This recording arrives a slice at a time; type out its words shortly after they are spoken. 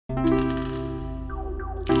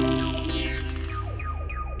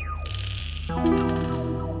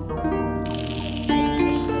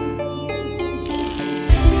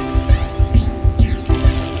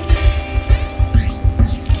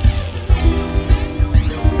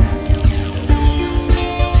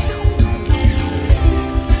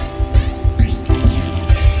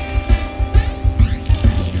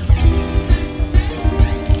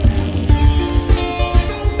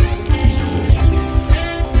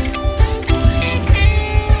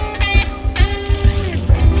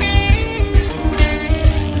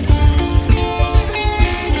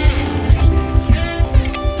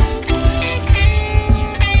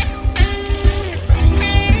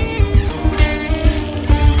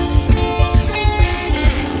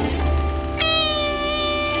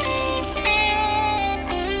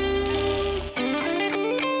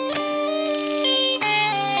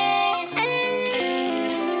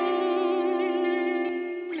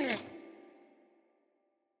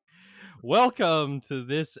Welcome to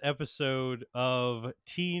this episode of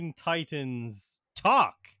Teen Titans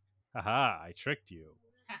Talk. Haha, I tricked you.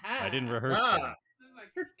 I didn't rehearse that.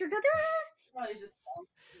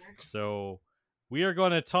 So we are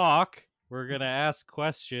going to talk. We're going to ask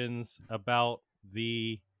questions about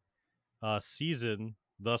the season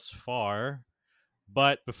thus far.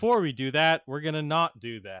 But before we do that, we're going to not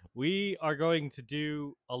do that. We are going to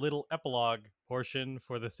do a little epilogue portion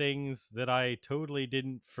for the things that I totally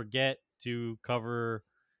didn't forget to cover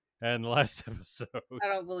in the last episode. I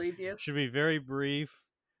don't believe you. Should be very brief.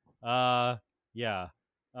 Yeah.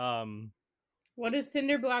 What is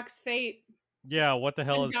Cinderblock's fate? Yeah, what the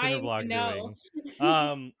hell I'm is dying to Cinderblock know.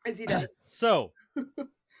 doing? Is he dead? So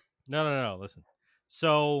no, listen.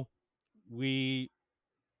 So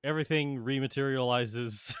everything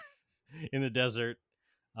rematerializes in the desert.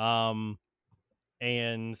 And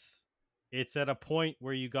it's at a point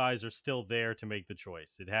where you guys are still there to make the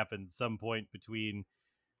choice. It happened some point between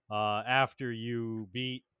after you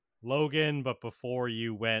beat Logan, but before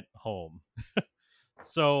you went home.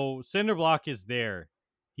 So Cinderblock is there.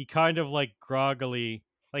 He kind of like groggily,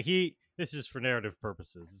 this is for narrative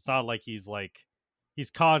purposes. It's not like he's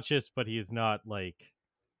conscious, but he is not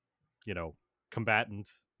combatant.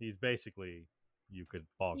 He's basically, you could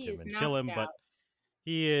bonk him and kill him, but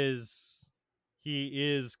he is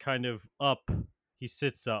kind of up. He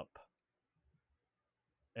sits up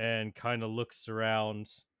and kind of looks around.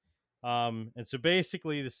 And so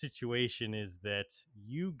basically the situation is that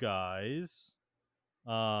you guys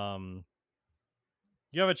you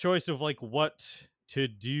have a choice of like what to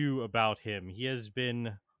do about him. He has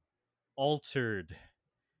been altered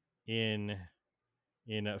in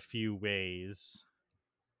a few ways.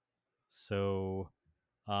 So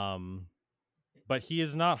but he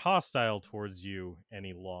is not hostile towards you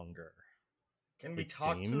any longer. Can we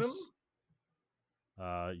talk to him?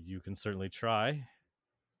 You can certainly try.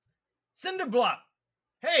 Cinderblock!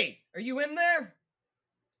 Hey, are you in there?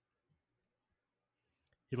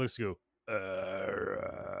 He looks to go,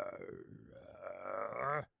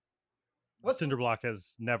 Cinderblock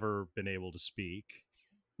has never been able to speak.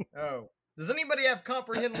 Oh. Does anybody have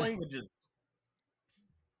comprehend languages?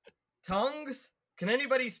 Tongues? Can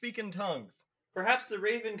anybody speak in tongues? Perhaps the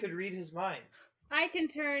Raven could read his mind. I can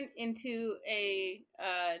turn into a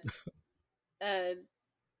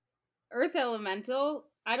earth elemental.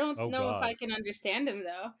 I don't know if I can understand him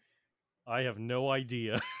though. I have no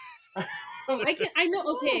idea. I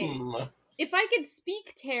know. Okay, if I could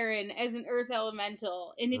speak Terran as an earth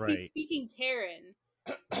elemental, and if he's speaking Terran,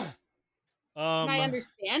 can I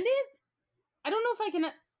understand it? I don't know if I can.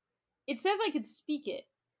 It says I could speak it.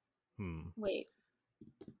 Wait.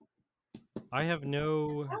 I have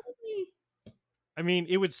no. I mean,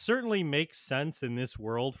 it would certainly make sense in this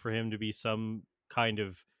world for him to be some kind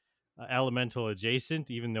of elemental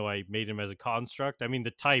adjacent, even though I made him as a construct. I mean,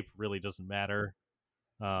 the type really doesn't matter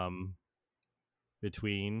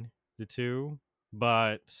between the two,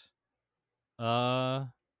 but I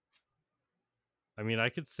mean, I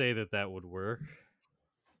could say that would work.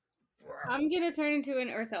 I'm gonna turn into an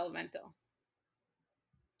earth elemental.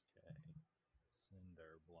 Okay,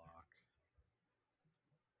 Cinderblock.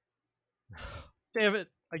 Damn it!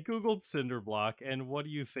 I googled Cinderblock, and what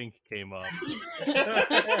do you think came up?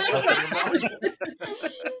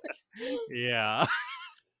 Yeah.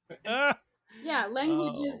 Yeah,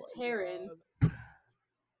 language is Terran.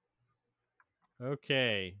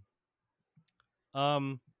 Okay.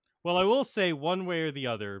 Well, I will say one way or the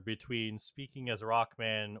other between speaking as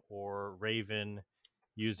Rockman or Raven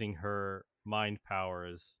using her mind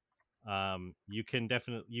powers, you can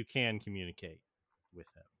communicate with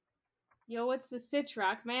him. Yo, what's the sitch,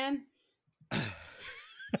 Rockman?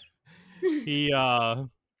 He goes.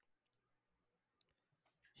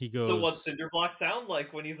 So what's Cinderblock sound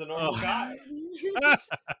like when he's a normal guy?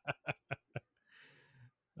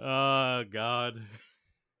 Oh God.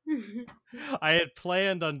 I had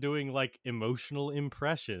planned on doing like emotional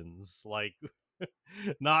impressions, like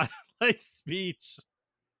not like speech.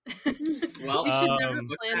 Well, we should never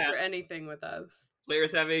plan for anything with us.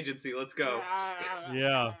 Players have agency. Let's go.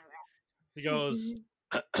 Yeah. He goes,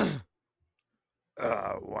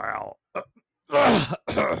 wow.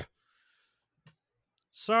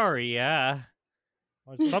 Sorry,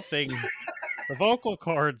 something. The vocal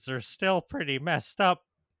cords are still pretty messed up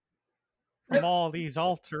from all these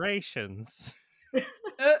alterations.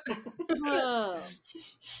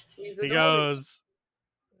 He goes.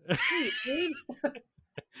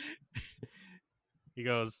 He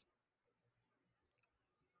goes,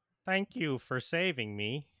 thank you for saving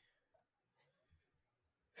me.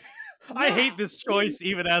 I hate this choice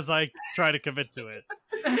even as I try to commit to it.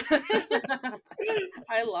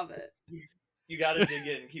 I love it. You gotta dig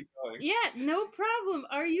in. Keep going. Yeah, no problem.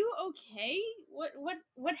 Are you okay?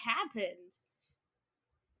 What happened?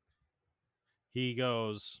 He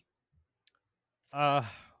goes,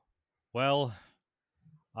 well,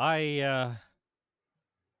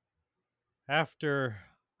 after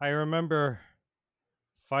I remember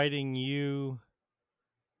fighting you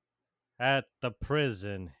at the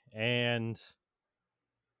prison and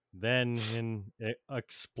then an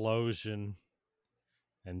explosion,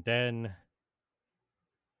 and then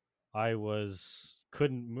I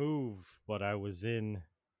couldn't move, but I was in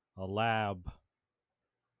a lab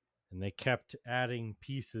and they kept adding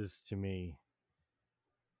pieces to me.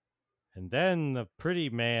 And then the pretty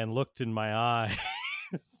man looked in my eyes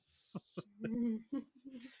and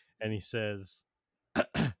he says,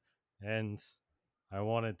 and I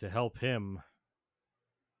wanted to help him.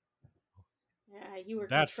 Yeah, you were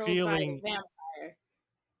That controlled feeling, by a vampire.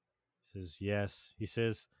 He says, yes. He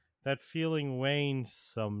says, that feeling wanes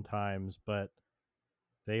sometimes, but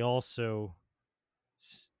they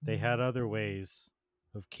had other ways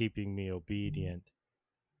of keeping me obedient.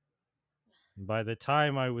 And by the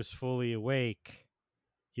time I was fully awake,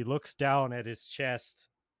 he looks down at his chest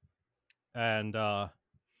and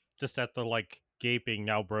just at the like gaping,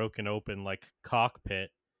 now broken open like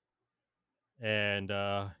cockpit, and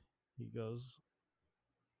he goes,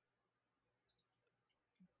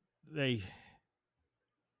 they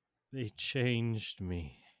changed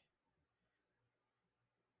me.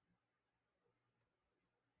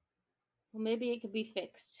 Well, maybe it could be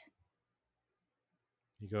fixed.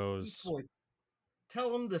 He goes, Boy,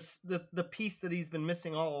 tell him the piece that he's been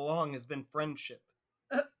missing all along has been friendship.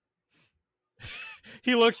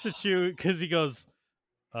 he looks at you because he goes,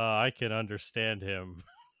 I can understand him.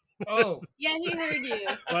 Oh. Yeah, he heard you.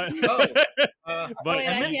 But, but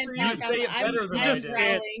I can't talk. Say it better than I did.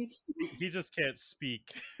 He just can't speak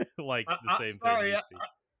like the same sorry, thing.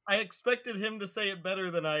 I expected him to say it better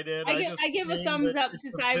than I did. I give a thumbs up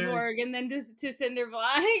to Cyborg and then to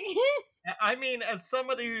Cinderblock. I mean, as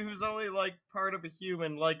somebody who's only like part of a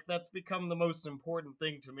human, like that's become the most important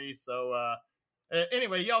thing to me. So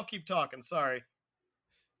anyway, y'all keep talking. Sorry.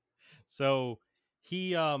 So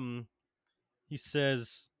he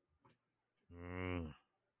says,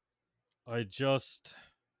 I just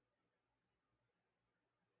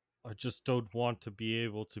don't want to be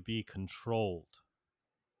able to be controlled.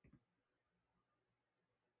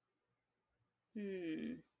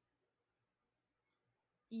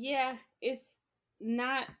 Yeah, it's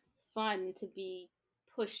not fun to be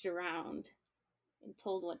pushed around and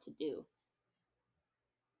told what to do.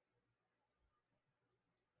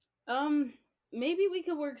 Maybe we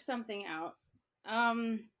could work something out.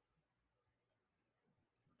 I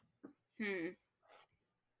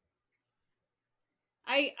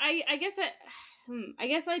guess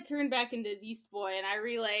I turn back into Beast Boy and I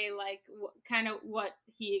relay like kind of what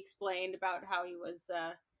he explained about how he was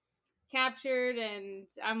captured, and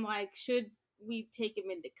I'm like, should we take him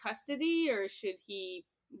into custody or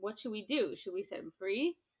what should we do? Should we set him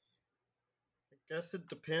free? I guess it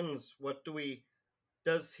depends.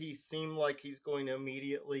 Does he seem like he's going to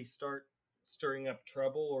immediately start stirring up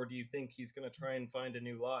trouble, or do you think he's going to try and find a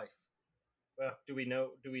new life? Well, do we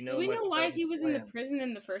know why he was in the prison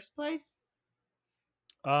in the first place?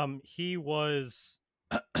 He was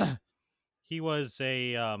he was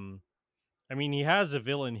a I mean, he has a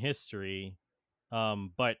villain history,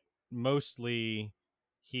 but mostly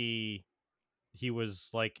he was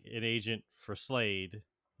like an agent for Slade,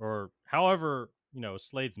 or however,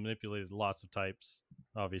 Slade's manipulated lots of types,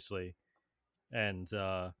 obviously, and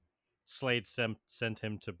Slade sent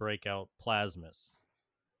him to break out Plasmus.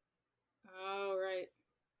 Oh, right.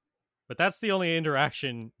 But that's the only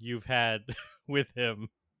interaction you've had with him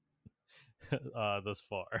thus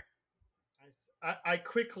far. I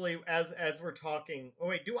quickly, as we're talking. Oh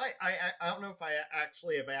wait, do I don't know if I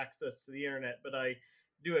actually have access to the internet, but I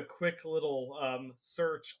do a quick little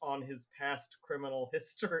search on his past criminal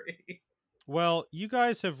history. Well, you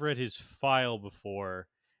guys have read his file before,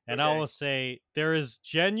 and okay. I will say there is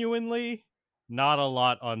genuinely not a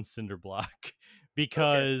lot on Cinderblock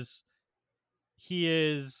because he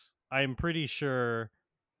is, I'm pretty sure,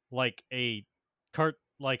 like a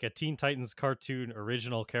Teen Titans cartoon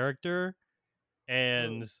original character,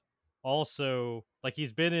 and also like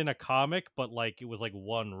he's been in a comic, but like it was like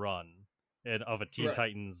one run of a Teen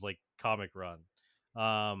Titans like comic run,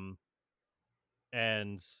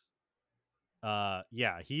 and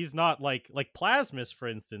yeah, he's not like Plasmus, for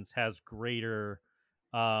instance, has greater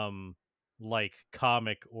like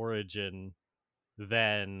comic origin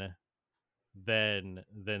than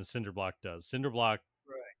Cinderblock does. Cinderblock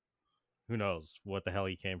who knows what the hell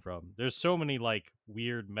he came from. There's so many like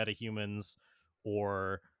weird metahumans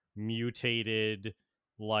or mutated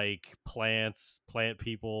like plant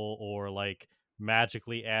people or like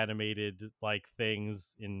magically animated like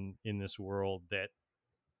things in this world that,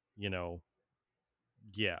 you know,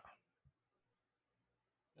 yeah.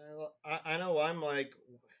 I know I'm like,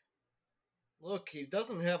 look, he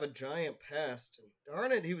doesn't have a giant past. And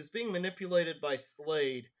darn it, he was being manipulated by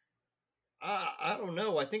Slade. I don't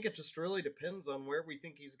know. I think it just really depends on where we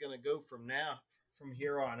think he's going to go from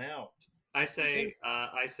here on out. I say,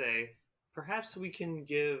 perhaps we can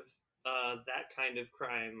give that kind of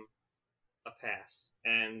crime a pass.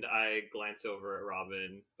 And I glance over at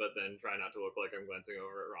Robin, but then try not to look like I'm glancing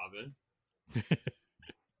over at Robin.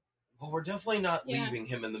 Well, we're definitely not leaving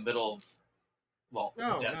him in the middle of,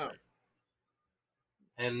 the desert.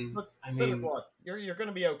 No. And look, I mean, you're going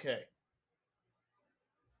to be okay.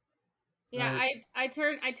 Yeah, I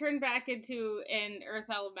turn back into an earth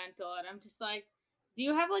elemental, and I'm just like, do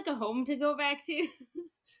you have like a home to go back to?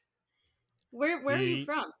 Where are you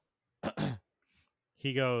from?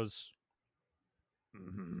 He goes,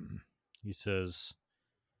 he says,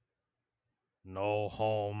 no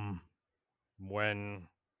home when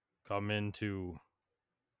come into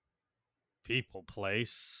people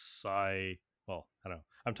place. I don't know.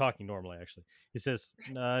 I'm talking normally, actually. He says,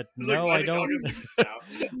 no, I don't.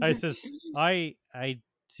 I says, I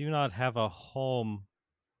do not have a home.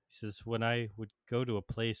 He says, when I would go to a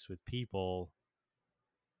place with people,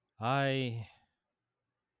 even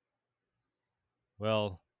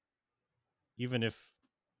if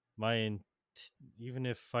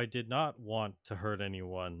I did not want to hurt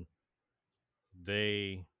anyone,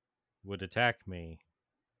 they would attack me.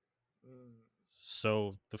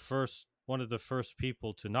 So one of the first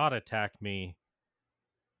people to not attack me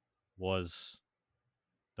was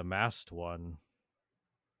the masked one.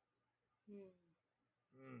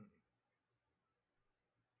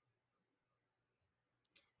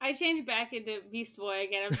 I changed back into Beast Boy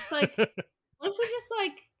again. I'm just like,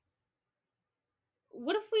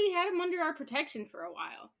 what if we had him under our protection for a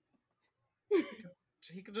while?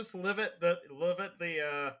 He could just live at the.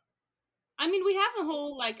 I mean, we have a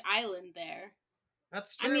whole like island there.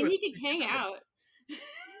 That's true. I mean, he could hang out.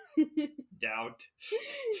 Doubt.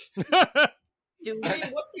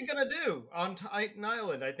 What's he gonna do on Titan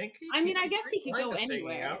Island? I think. I guess he could go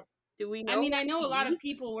anywhere. Do we know? I know a lot of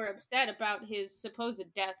people were upset about his supposed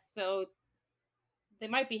death, so they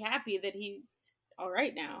might be happy that he's all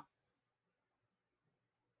right now.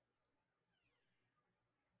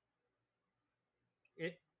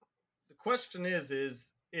 The question is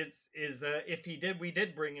if we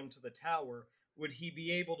did bring him to the tower, would he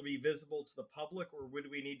be able to be visible to the public, or would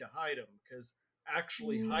we need to hide him? Because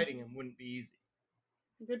actually hiding him wouldn't be easy.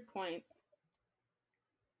 Good point.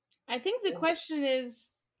 I think the question is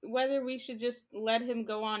whether we should just let him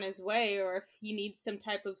go on his way, or if he needs some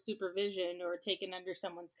type of supervision or taken under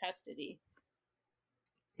someone's custody.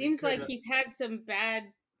 Seems like he's had some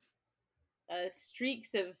bad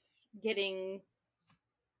streaks of getting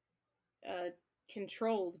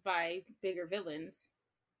controlled by bigger villains.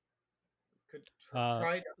 Could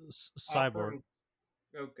try Cyborg.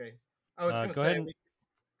 Okay. I was going to say.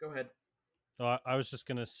 Go ahead. I was just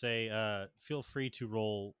gonna say, feel free to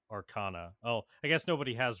roll Arcana. Oh, I guess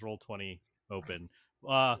nobody has Roll20 open.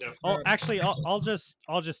 I'll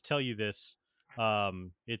just tell you this.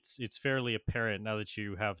 It's fairly apparent now that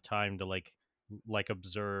you have time to like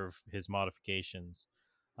observe his modifications.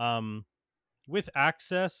 With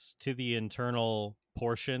access to the internal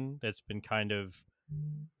portion that's been kind of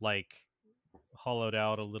like hollowed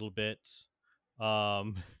out a little bit,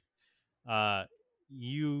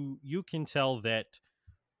 you can tell that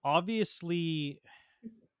obviously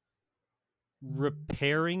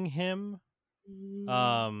repairing him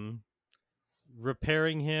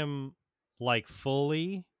like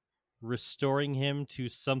fully, restoring him to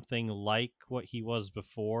something like what he was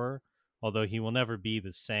before, although he will never be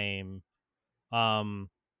the same,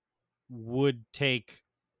 would take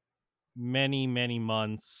many, many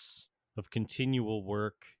months of continual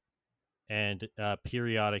work and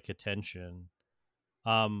periodic attention.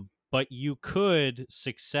 But you could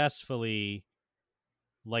successfully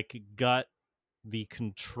like gut the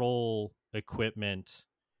control equipment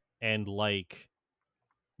and like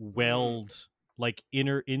weld like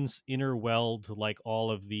inner weld like all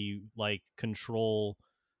of the like control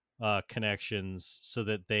connections so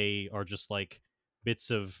that they are just like bits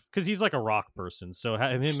of, because he's like a rock person, so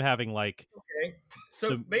him having like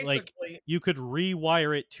so basically like, you could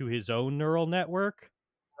rewire it to his own neural network,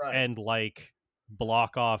 right, and like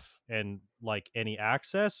block off and like any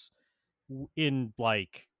access in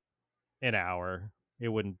like an hour. It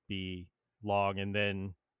wouldn't be long. And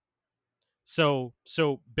then so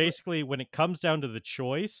basically when it comes down to the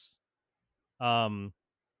choice,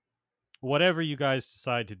 whatever you guys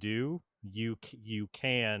decide to do, you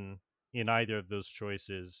can in either of those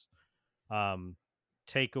choices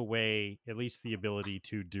take away at least the ability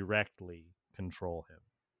to directly control him.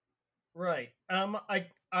 Right.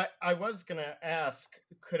 I was gonna ask,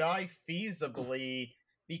 could I feasibly,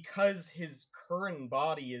 because his current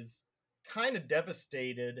body is kind of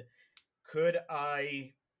devastated, could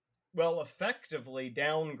I, well, effectively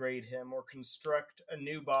downgrade him or construct a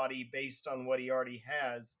new body based on what he already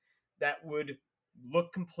has that would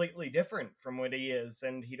look completely different from what he is,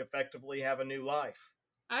 and he'd effectively have a new life?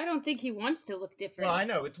 I don't think he wants to look different. Well, I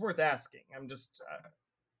know, it's worth asking. I'm just...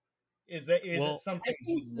 Is it something? I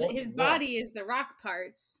think his body is the rock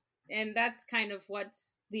parts, and that's kind of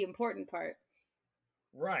what's the important part.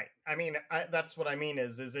 Right. I mean, that's what I mean.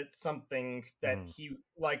 Is it something that he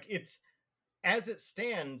like? It's as it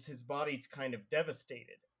stands, his body's kind of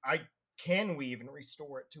devastated. Can we even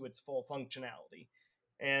restore it to its full functionality?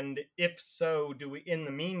 And if so, do we? In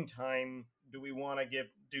the meantime, do we want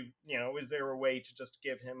to is there a way to just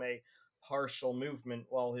give him a partial movement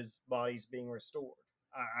while his body's being restored?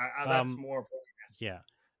 That's more of what I'm asking.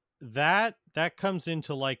 Yeah, that comes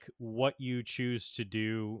into like what you choose to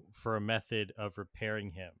do for a method of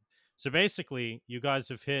repairing him. So basically, you guys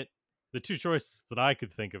have hit the two choices that I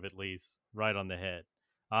could think of, at least, right on the head.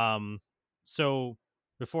 So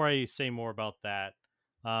before I say more about that,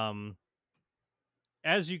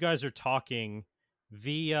 as you guys are talking,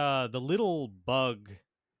 the little bug,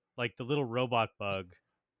 like the little robot bug,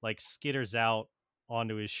 like skitters out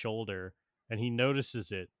onto his shoulder, and he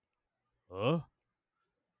notices it.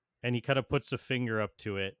 And he kind of puts a finger up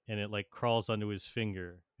to it, and it like crawls onto his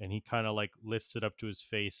finger, and he kind of like lifts it up to his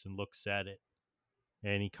face and looks at it,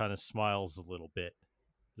 and he kind of smiles a little bit,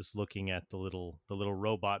 just looking at the little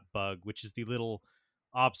robot bug, which is the little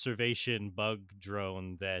observation bug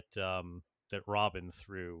drone that that Robin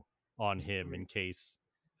threw on him in case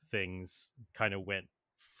things kind of went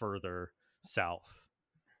further south.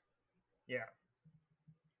 Yeah.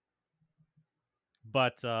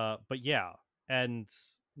 But yeah, and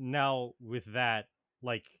now with that,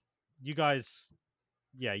 like, you guys,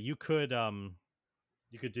 yeah, you could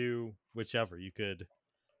do whichever. You could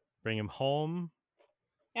bring him home.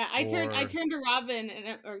 Yeah, I turned to Robin,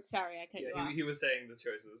 and or sorry, I cut you off. He was saying the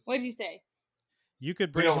choices. What did you say? You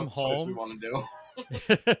could bring him home. We want to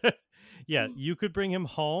do. Yeah, you could bring him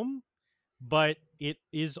home, but it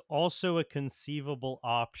is also a conceivable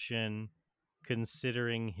option,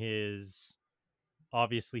 considering his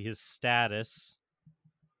status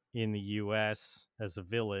in the US as a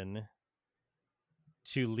villain,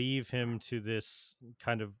 to leave him to this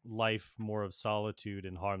kind of life more of solitude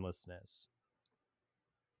and harmlessness.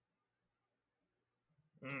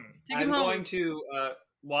 I'm going to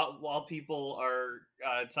while people are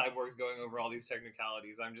cyborgs going over all these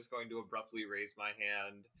technicalities, I'm just going to abruptly raise my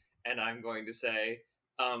hand, and I'm going to say,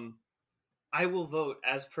 I will vote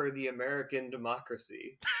as per the American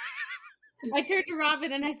democracy. I turn to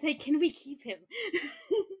Robin and I say, "Can we keep him?"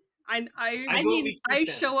 I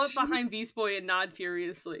show up behind Beast Boy and nod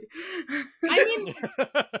furiously. I mean,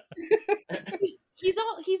 he's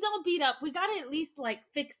all beat up. We gotta at least like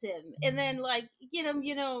fix him, and then like get him.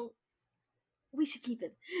 We should keep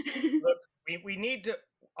him. Look, we need to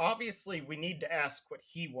obviously we need to ask what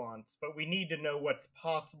he wants, but we need to know what's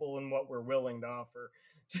possible and what we're willing to offer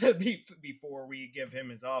before we give him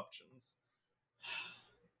his options.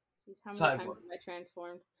 How many times have I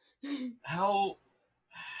transformed? How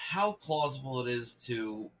plausible it is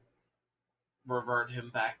to revert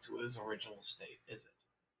him back to his original state, is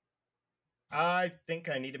it? I think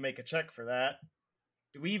I need to make a check for that.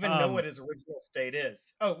 Do we even know what his original state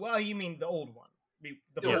is? Oh, well, you mean the old one. The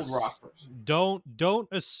old rock person. Don't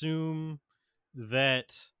assume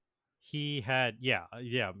that he had... Yeah,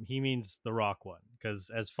 he means the rock one.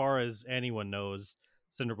 Because as far as anyone knows,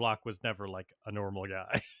 Cinderblock was never like a normal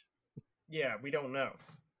guy. Yeah, we don't know.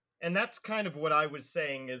 And that's kind of what I was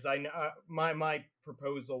saying, is my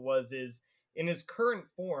proposal is in his current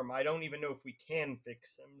form, I don't even know if we can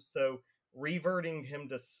fix him. So reverting him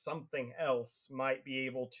to something else might be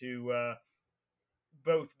able to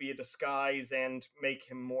both be a disguise and make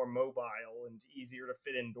him more mobile and easier to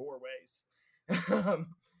fit in doorways.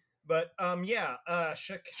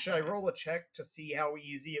 Should I roll a check to see how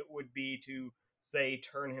easy it would be to, say,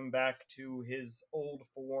 turn him back to his old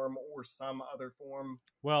form or some other form?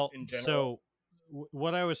 Well, in general? So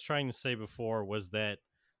what I was trying to say before was that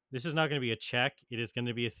this is not going to be a check. It is going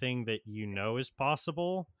to be a thing that you know is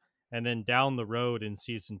possible. And then down the road in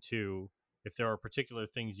season 2, if there are particular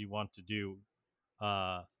things you want to do,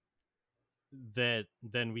 that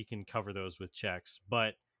then we can cover those with checks.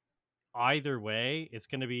 But either way, it's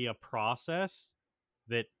going to be a process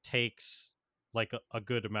that takes like a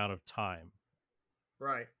good amount of time.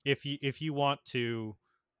 Right. If you want to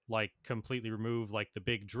like completely remove like the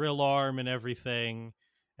big drill arm and everything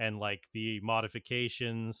and like the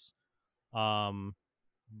modifications,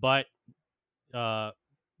 but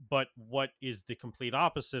what is the complete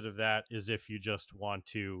opposite of that is if you just want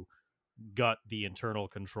to gut the internal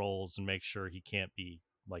controls and make sure he can't be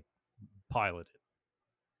like piloted.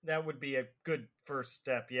 That would be a good first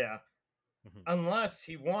step, yeah. Unless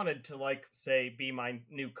he wanted to, like, say, be my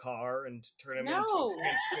new car and turn him into a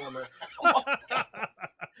transformer.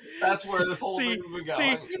 That's where this whole thing would go.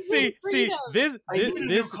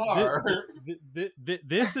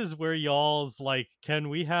 This is where y'all's like, can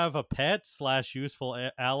we have a pet / useful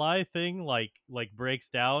ally thing like breaks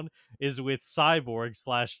down is with Cyborg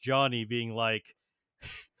 / Johnny being like,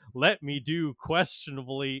 let me do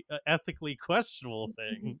ethically questionable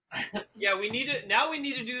things. Yeah, we need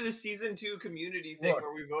to do the season 2 community thing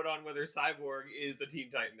where we vote on whether Cyborg is the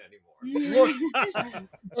Teen Titan anymore.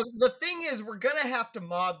 Look, the thing is, we're gonna have to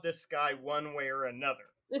mod this guy one way or another.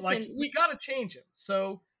 Listen, we gotta change him,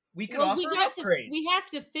 so we could offer upgrades. We have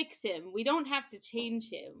to fix him. We don't have to change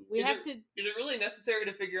him. Is it really necessary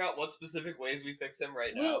to figure out what specific ways we fix him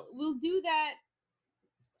right now? We'll do that.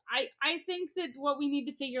 I think that what we need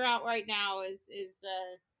to figure out right now is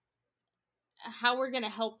how we're gonna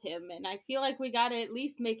help him, and I feel like we gotta at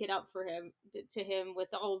least make it up for him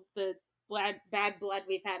with all the bad blood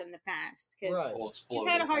we've had in the past, because he's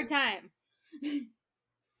had a hard time.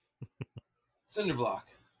 Cinderblock,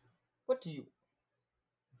 what do you?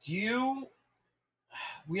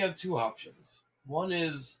 We have two options. One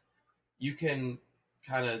is you can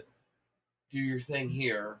kind of do your thing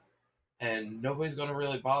here, and nobody's going to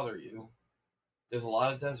really bother you. There's a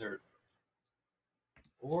lot of desert.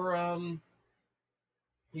 Or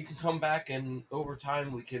you can come back, and over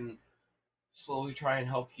time we can slowly try and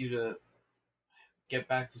help you to get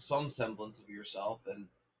back to some semblance of yourself, and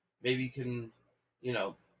maybe you can,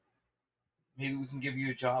 maybe we can give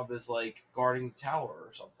you a job as like guarding the tower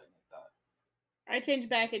or something like that. I change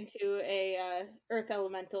back into a earth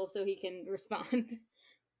elemental so he can respond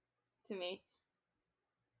to me.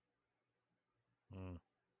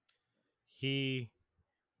 He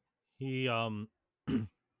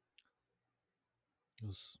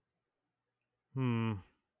goes,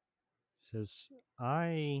 says,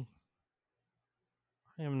 I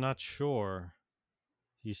am not sure.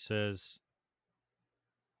 He says,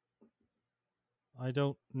 I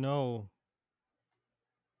don't know.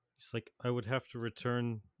 He's like, I would have to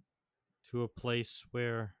return to a place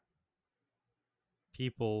where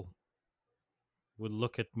people would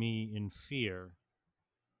look at me in fear.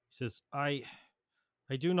 He says, I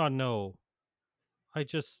do not know. I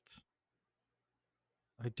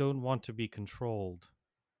don't want to be controlled.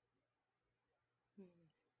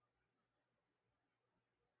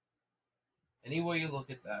 Any way you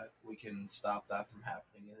look at that, we can stop that from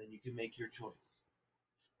happening, and then you can make your choice.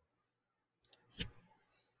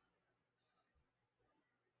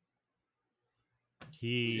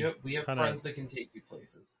 We have friends that can take you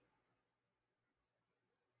places.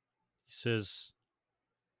 He says,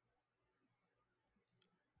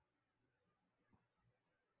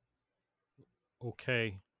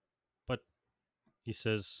 okay, but he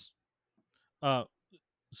says, so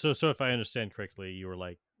if I understand correctly, you were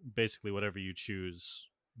like, basically whatever you choose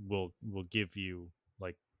will give you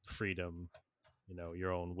like freedom,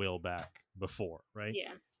 your own will back before, right?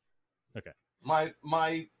 Yeah. Okay. My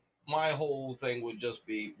whole thing would just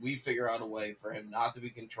be, we figure out a way for him not to be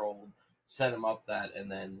controlled, set him up that, and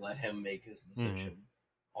then let him make his decision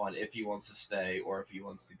on if he wants to stay or if he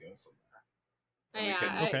wants to go somewhere. I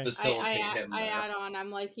add on. I'm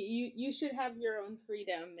like, you should have your own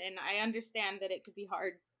freedom, and I understand that it could be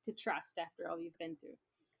hard to trust after all you've been through.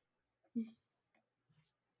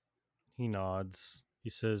 He nods. He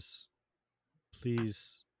says,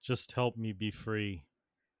 please just help me be free.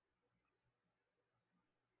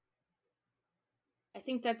 I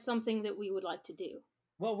think that's something that we would like to do.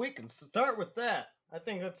 Well, we can start with that. I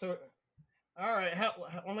think that's all right.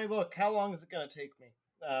 Let me look. How long is it going to take me?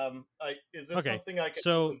 Is this something I can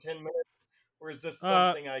do in 10 minutes? Or is this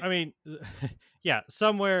something I mean, yeah,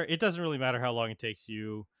 somewhere. It doesn't really matter how long it takes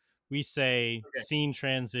you. We say scene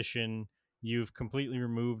transition. You've completely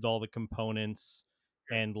removed all the components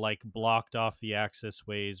and like blocked off the access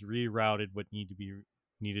ways, rerouted what needed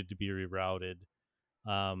to be rerouted,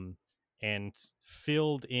 and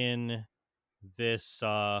filled in this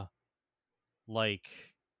like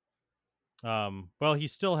Well, he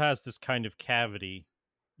still has this kind of cavity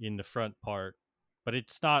in the front part, but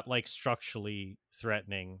it's not like structurally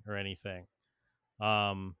threatening or anything.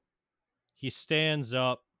 He stands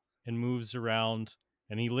up and moves around,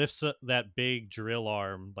 and he lifts up that big drill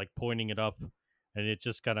arm, like pointing it up, and it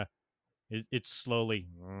just kind of it's slowly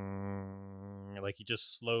like he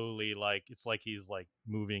just slowly, like it's like he's like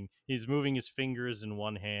moving his fingers in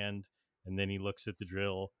one hand, and then he looks at the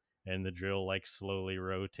drill, and the drill like slowly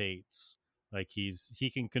rotates, like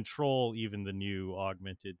he can control even the new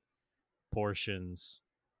augmented portions.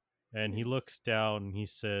 And he looks down and he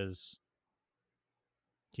says,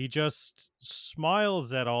 he just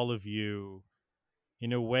smiles at all of you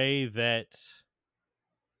in a way that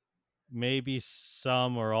maybe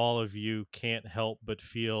some or all of you can't help but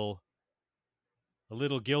feel a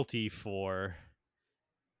little guilty for,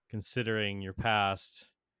 considering your past.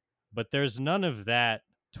 But there's none of that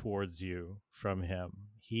towards you from him.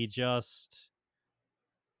 He just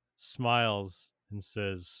smiles and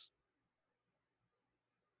says,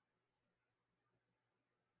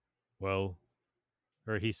 well,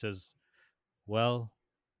 or he says, well,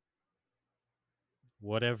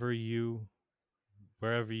 wherever you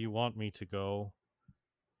want me to go,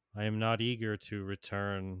 I am not eager to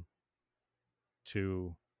return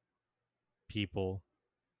to people,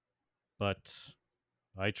 but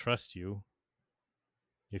I trust you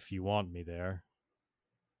if you want me there.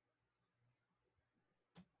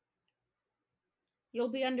 You'll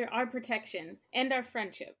be under our protection and our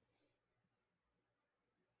friendship.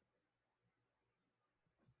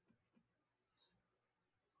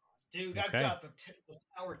 Dude, okay. I've got the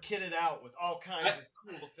tower kitted out with all kinds of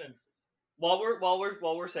cool defenses. While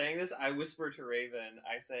we're saying this, I whisper to Raven.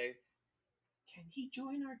 I say, "Can he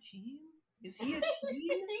join our team? Is he a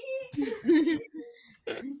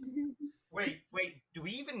team?" Wait. Do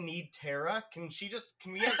we even need Tara? Can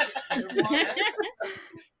we have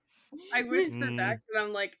I whisper back and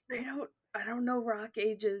I'm like, I don't know rock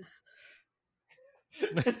ages.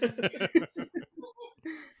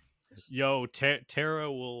 Yo, Tara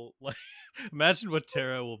will like imagine what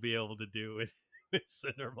Tara will be able to do with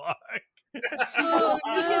Cinderblock. Oh,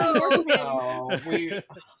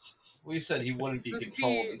 we said he wouldn't be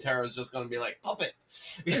controlled, and Tara's just going to be like, puppet.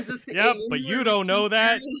 Yep, but you don't know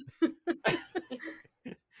that.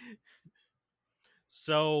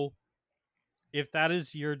 So, if that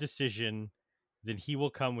is your decision, then he will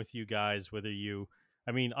come with you guys,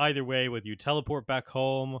 either way, whether you teleport back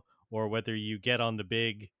home or whether you get on the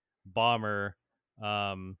big bomber,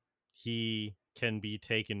 he can be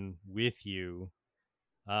taken with you.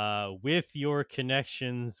 With your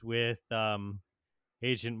connections with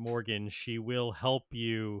Agent Morgan, she will help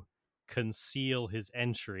you conceal his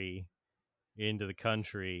entry into the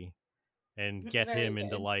country and get him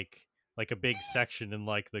into like a big section in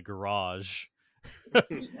like the garage.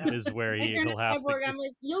 Is where he'll have Cyborg, I'm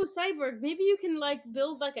like, yo, Cyborg, maybe you can like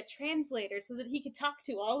build like a translator so that he could talk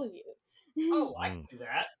to all of you. Oh, I can do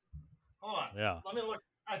that. Hold on. Yeah. Let me look.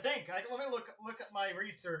 Let me look at my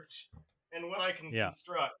research and what I can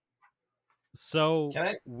construct. So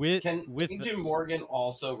can Agent Morgan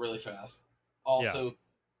also really fast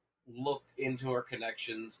look into our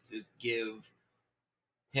connections to give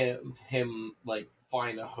him like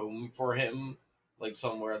find a home for him, like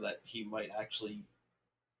somewhere that he might actually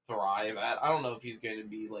thrive at. I don't know if he's going to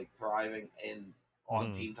be like thriving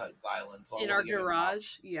on Teen Titans Island. So in our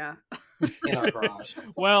garage, yeah. In our garage.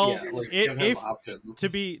 Well, yeah, like, give him options. To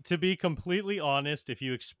be completely honest, if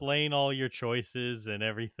you explain all your choices and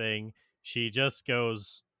everything, she just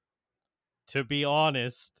goes, to be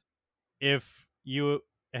honest, if you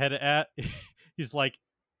had he's like,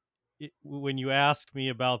 when you ask me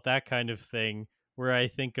about that kind of thing, where I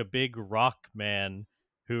think a big rock man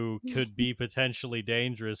who could be potentially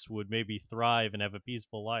dangerous would maybe thrive and have a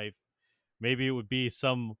peaceful life, maybe it would be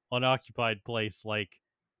some unoccupied place like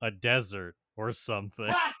a desert or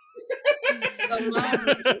something.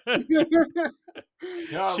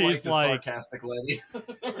 She's like sarcastic lady.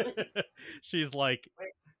 She's like,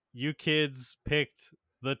 you kids picked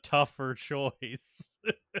the tougher choice.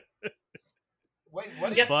 Wait,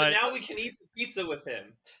 what? Yes, but now we can eat the pizza with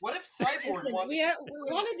him. What if Cyborg wants? We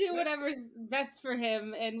want to do whatever's best for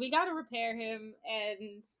him, and we got to repair him.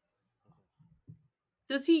 And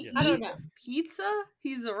does he eat pizza?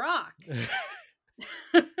 He's a rock.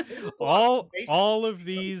 all of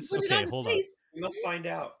these. Okay, hold on. We must find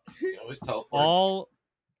out. You always teleport.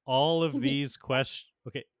 All of these questions.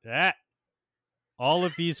 Okay, all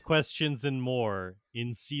of these questions and more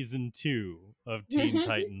in season 2 of Teen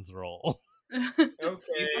Titans Roll. Okay,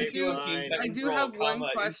 I do have one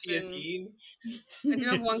question. I do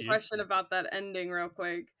have one question about that ending real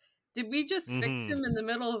quick. Did we just fix him in the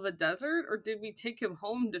middle of a desert, or did we take him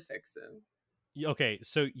home to fix him? Okay,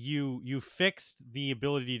 so you fixed the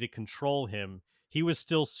ability to control him. He was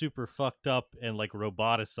still super fucked up and like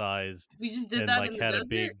roboticized. We just did and that like in the had desert? a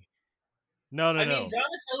big. No. I mean,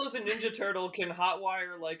 Donatello the Ninja Turtle can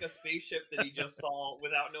hotwire like a spaceship that he just saw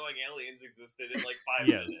without knowing aliens existed in like 5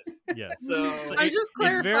 minutes. Yes. So I just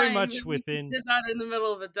clarifying it's very much that within. We did that in the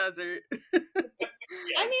middle of a desert. Yes.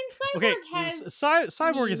 I mean, Cyborg has.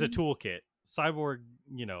 Cyborg is a toolkit. Cyborg,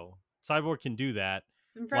 Cyborg can do that.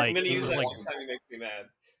 It's impressive. I'm gonna he use was that like- next time he makes me mad.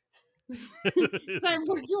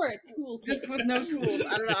 Cyborg, you're a tool. Just with no tools.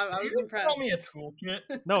 I don't know. I was Just impressed. call me a toolkit.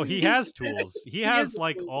 No, he has tools. He has is a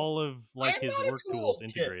like tool. all of like I'm his not a work tools toolkit.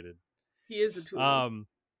 integrated. He is a tool.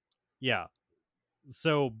 Yeah.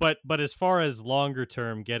 So, but as far as longer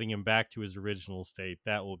term, getting him back to his original state,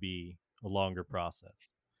 that will be a longer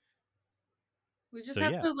process. We just so,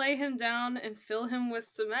 have yeah. to lay him down and fill him with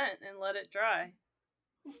cement and let it dry.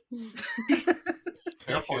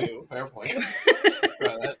 Fair point. Fair point.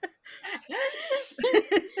 Try that.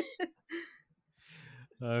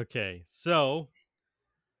 Okay, so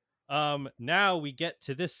now we get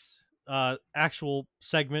to this actual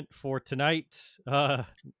segment for tonight,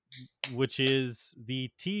 which is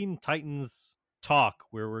the Teen Titans Talk,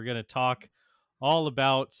 where we're going to talk all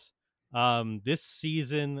about this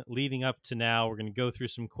season leading up to now. We're going to go through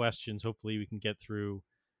some questions. Hopefully we can get through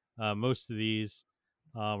most of these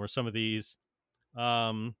or some of these.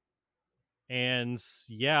 And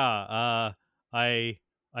yeah, I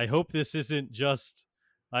hope this isn't just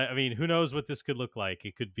I mean, who knows what this could look like?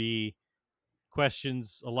 It could be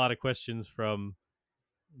questions, a lot of questions from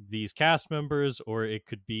these cast members, or it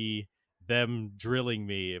could be them drilling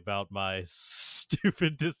me about my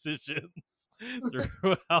stupid decisions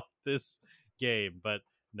throughout this game. But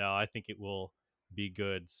no, I think it will be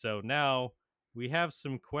good. So now we have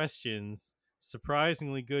some questions,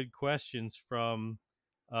 surprisingly good questions from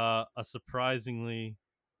a surprisingly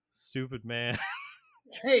stupid man.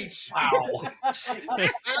 Hey, Wow.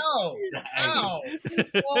 ow, ow.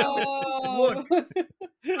 Whoa. Look,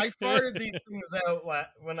 I farted these things out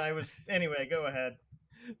when I was. Anyway, go ahead.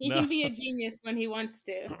 He can be a genius when he wants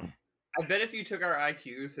to. I bet if you took our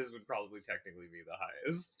IQs, his would probably technically be the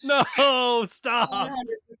highest. No, stop.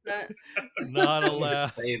 100%. Not Don't allowed.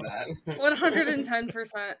 say that.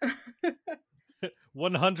 110%.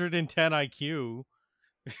 110 IQ.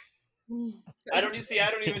 I don't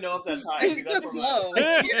even know if that's high. I think that's That's where low.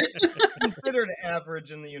 It's considered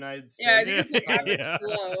average in the United States. Yeah, I think it's average Yeah.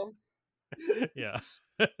 low. Yeah.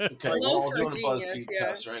 Okay, we're Low all for doing a genius, BuzzFeed yeah.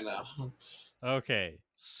 test right now. Okay.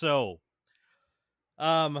 So,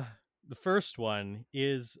 the first one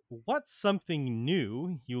is, what's something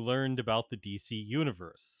new you learned about the DC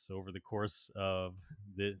universe over the course of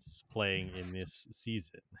this playing in this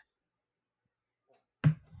season?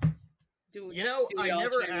 You know, do we I all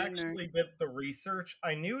never chime in, or- actually did the research.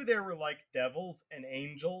 I knew there were like devils and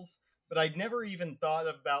angels, but I'd never even thought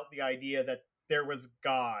about the idea that there was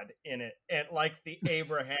God in it, and like the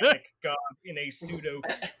Abrahamic God in a pseudo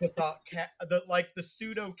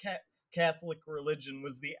Catholic religion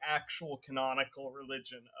was the actual canonical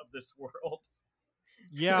religion of this world.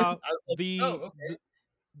 Yeah, I was like, the, oh,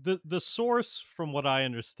 okay. the source, from what I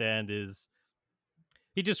understand, is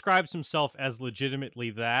he describes himself as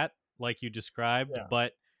legitimately that, like you described, Yeah.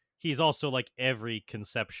 but he's also like every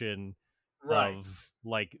conception Right. of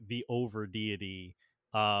like the over deity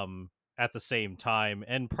at the same time,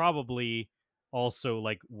 and probably also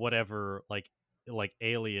like whatever like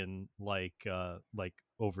alien like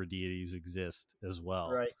over deities exist as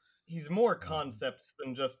well. Right. He's more concepts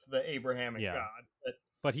than just the Abrahamic Yeah. God.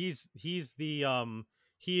 But he's the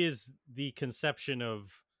he is the conception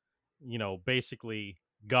of, basically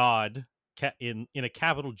God in a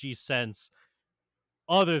capital G sense,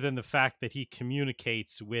 other than the fact that he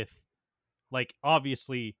communicates with, like,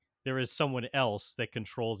 obviously there is someone else that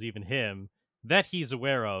controls even him that he's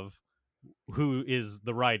aware of, who is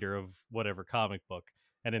the writer of whatever comic book,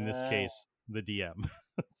 and in this case the DM.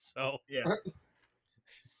 So Yeah.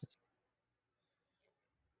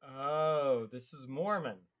 Oh, this is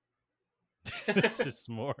Mormon. this is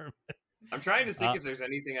more. I'm trying to think if there's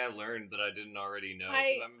anything I learned that I didn't already know. 'cause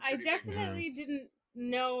I'm I pretty big- definitely didn't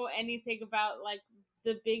know anything about like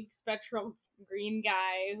the big spectral green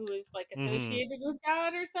guy who is like associated with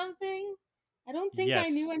God or something. I don't think I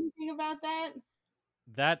knew Yes. anything about that.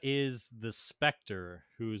 That is the Spectre,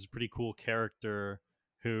 who's a pretty cool character,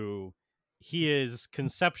 who he is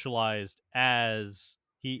conceptualized as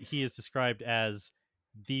he is described as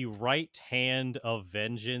the right hand of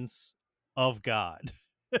vengeance of God.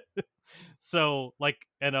 So like,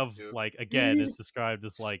 and of Dude. like, again, it's described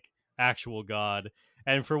as like actual god.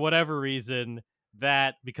 And for whatever reason,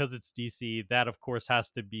 that, because it's DC, that of course has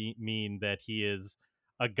to mean that he is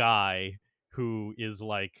a guy who is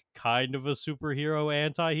like kind of a superhero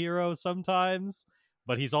anti-hero sometimes,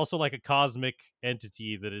 but he's also like a cosmic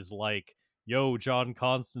entity that is like, yo, John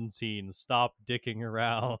Constantine, stop dicking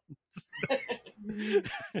around.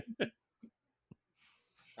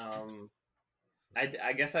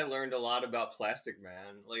 I guess I learned a lot about Plastic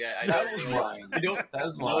Man. Like I That was mine. I don't That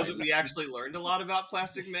was know mine. that we actually learned a lot about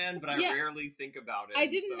Plastic Man, but I Yeah. rarely think about it. I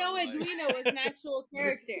didn't so, know like... Edwina was an actual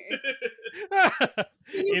character.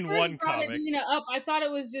 When you In first one brought comic. Edwina up, I thought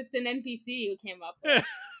it was just an NPC who came up with.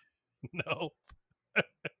 No.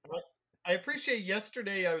 I appreciate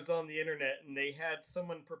yesterday I was on the internet and they had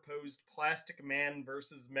someone proposed Plastic Man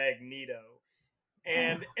versus Magneto.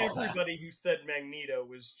 And everybody who said Magneto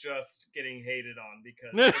was just getting hated on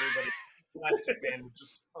because everybody Plastic Man would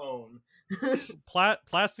just own.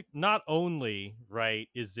 Plastic, not only, right,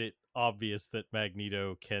 is it obvious that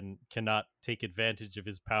Magneto cannot take advantage of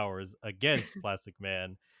his powers against Plastic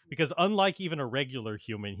Man, because unlike even a regular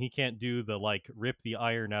human, he can't do the like rip the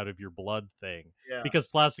iron out of your blood thing, because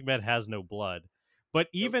Plastic Man has no blood. But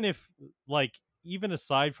even if like, even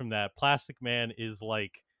aside from that, Plastic Man is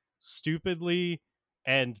like stupidly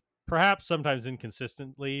and perhaps sometimes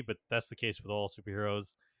inconsistently, but that's the case with all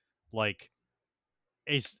superheroes, like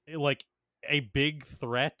a big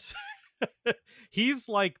threat. He's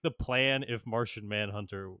like the plan if Martian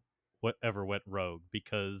Manhunter ever went rogue,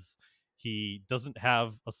 because he doesn't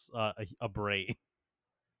have a brain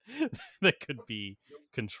that could be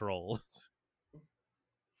controlled.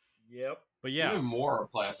 Yep. But yeah, even more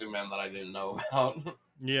Plastic Man that I didn't know about.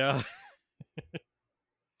 Yeah.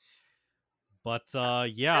 But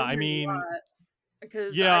yeah, I mean,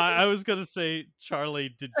 yeah, I was gonna say,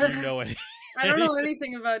 Charlie, did you know anything? I don't know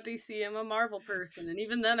anything about DC. I'm a Marvel person, and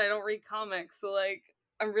even then, I don't read comics. So, like,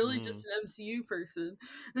 I'm really just an MCU person.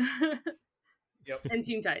 Yep. And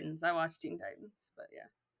Teen Titans. I watch Teen Titans, but yeah,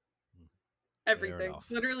 everything,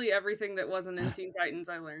 literally everything that wasn't in Teen Titans,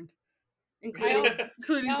 I learned,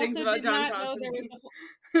 including things about John Constantine.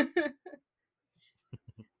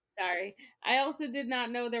 Sorry, I also did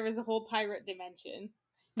not know there was a whole pirate dimension.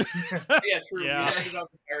 Yeah, true. Yeah. We learned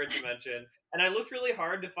about the pirate dimension, and I looked really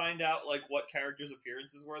hard to find out like what characters'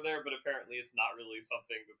 appearances were there, but apparently it's not really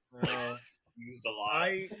something that's like, used a lot.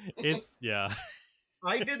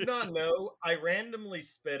 I did not know. I randomly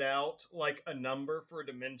spit out like a number for a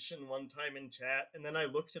dimension one time in chat, and then I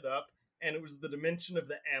looked it up, and it was the dimension of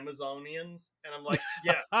the Amazonians, and I'm like,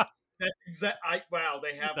 yeah, that's exact. Wow,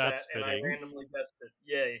 they have That's that, and I randomly guessed it.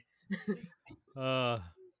 Yay.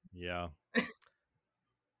 Yeah.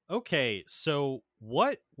 Okay, so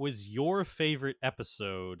what was your favorite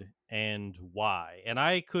episode and why? And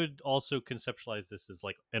I could also conceptualize this as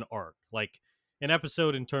like an arc, like an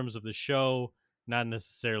episode in terms of the show, not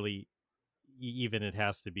necessarily even it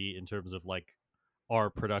has to be in terms of like our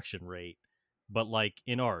production rate, but like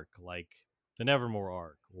an arc, like the Nevermore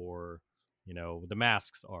arc, or the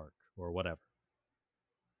Masks arc, or whatever.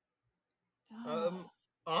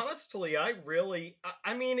 Honestly, I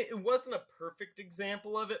mean, it wasn't a perfect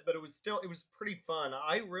example of it, but it was pretty fun.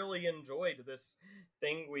 I really enjoyed this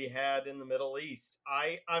thing we had in the Middle East.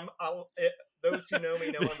 Those who know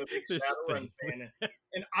me know I'm a big Shadowrun fan,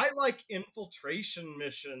 and I like infiltration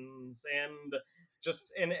missions, and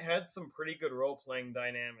it had some pretty good role playing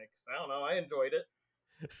dynamics. I don't know, I enjoyed it.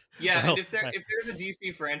 Yeah, well, and if there's a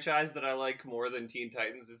DC franchise that I like more than Teen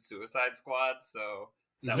Titans, it's Suicide Squad. So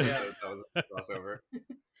that was a crossover.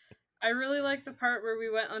 I really like the part where we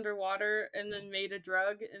went underwater and then made a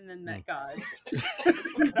drug and then met God.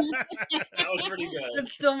 That was pretty good.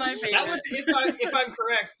 It's still my favorite. That was, if I'm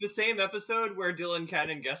correct, the same episode where Dylan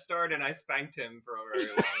Cannon guest starred and I spanked him for a very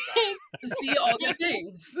long time. To see all the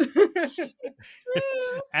things.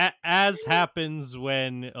 As happens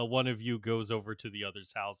when one of you goes over to the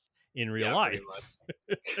other's house in real life.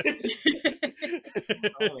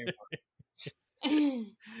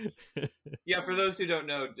 Yeah, for those who don't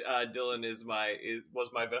know, Dylan was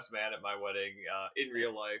my best man at my wedding in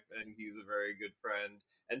real life, and he's a very good friend.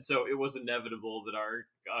 And so it was inevitable that our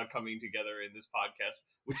coming together in this podcast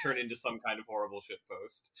would turn into some kind of horrible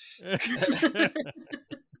shitpost.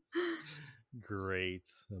 Great.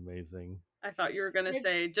 Amazing. I thought you were going to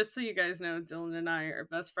say, just so you guys know, Dylan and I are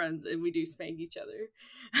best friends and we do spank each other.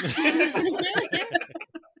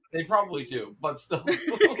 They probably do, but still.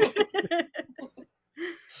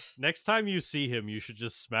 Next time you see him, you should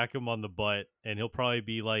just smack him on the butt, and he'll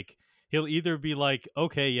either be like,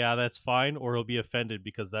 okay, yeah, that's fine, or he'll be offended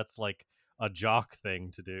because that's like a jock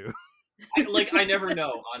thing to do. I never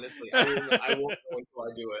know, honestly. I won't know until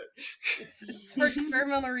I do it. It's for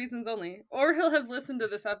experimental reasons only. Or he'll have listened to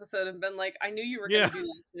this episode and been like, I knew you were going to do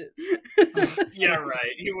that shit. Yeah,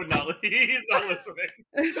 right. He would not. He's not listening.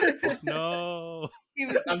 No. He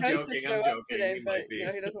was I'm supposed to joking, show I'm up joking, today, he but might be.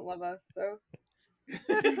 he doesn't love us, so.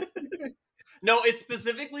 No, it's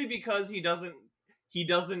specifically because he doesn't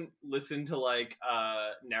listen to like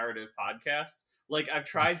narrative podcasts. Like, I've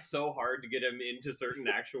tried so hard to get him into certain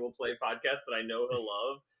actual play podcasts that I know he'll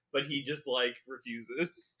love, but he just like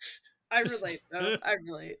refuses. I relate though. I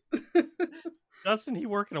relate. Doesn't he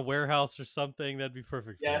work in a warehouse or something? That'd be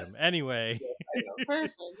perfect for him. Anyway. Yes, I know.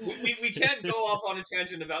 Perfect. We can't go off on a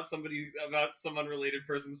tangent about some unrelated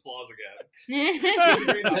person's flaws again.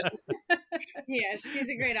 Yes, he's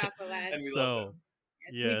a great aqua lad. And we love him.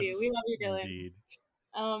 Yes, we do. We love you, Dylan. Indeed.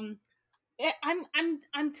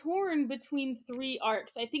 I'm torn between 3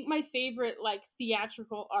 arcs. I think my favorite like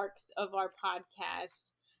theatrical arcs of our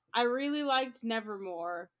podcast. I really liked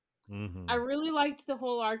Nevermore. Mm-hmm. I really liked the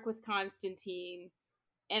whole arc with Constantine,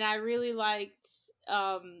 and I really liked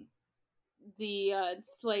the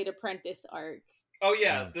Slade Apprentice arc. Oh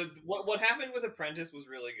yeah, what happened with Apprentice was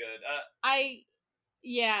really good. I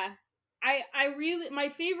really, my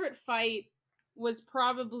favorite fight was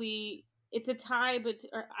probably, it's a tie, but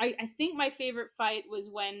I think my favorite fight was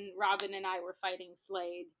when Robin and I were fighting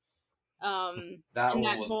Slade. That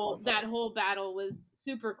whole battle was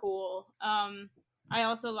super cool. I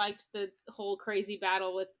also liked the whole crazy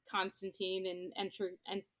battle with Constantine and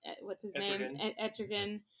what's his name?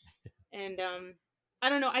 Etrigan. And I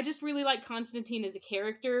don't know, I just really like Constantine as a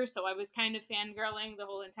character, so I was kind of fangirling the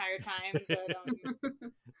whole entire time.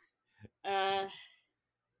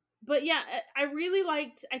 But yeah, I really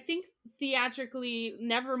liked, I think theatrically,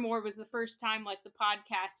 Nevermore was the first time like the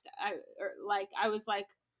podcast I was like,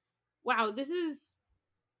 wow, this is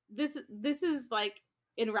like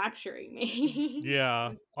enrapturing me.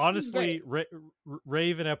 Yeah, honestly,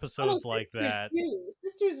 Raven episodes like that.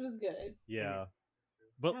 Sisters was good. Yeah,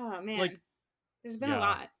 but oh man, like, there's been a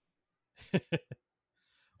lot. Well,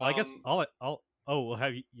 I guess we'll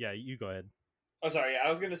have you. Yeah, you go ahead. Oh, sorry. I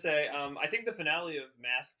was gonna say, I think the finale of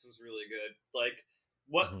Masks was really good. Like,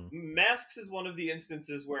 Masks is one of the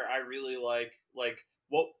instances where I really like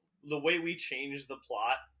what the way we changed the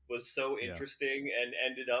plot was so interesting and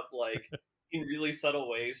ended up like in really subtle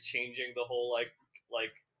ways changing the whole like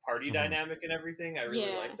party dynamic and everything. I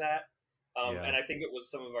really like that. And I think it was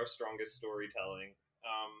some of our strongest storytelling.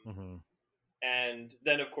 And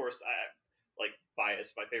then of course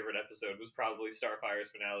bias, my favorite episode was probably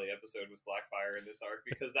Starfire's finale episode with Blackfire in this arc,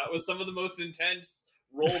 because that was some of the most intense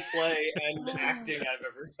role play and acting I've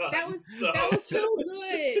ever done. That was so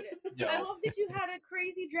good. I love that you had a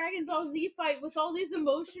crazy Dragon Ball Z fight with all these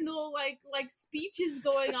emotional like speeches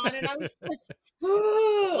going on, and I was just like,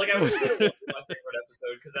 like, I wish that it wasn't my favorite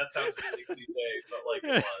episode, because that sounds really cliche, but like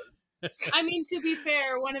it was. I mean, to be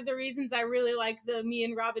fair, one of the reasons I really like the me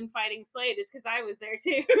and Robin fighting Slade is because I was there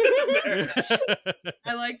too.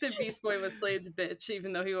 I like that Beast Boy was Slade's bitch,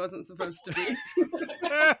 even though he wasn't supposed to be.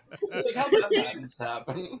 Like, how did that happen?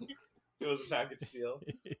 It was a package deal.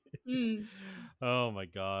 Oh my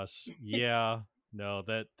gosh. Yeah. No,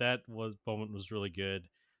 that moment was really good.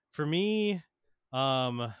 For me,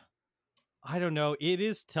 I don't know. It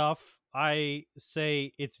is tough. I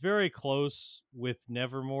say it's very close with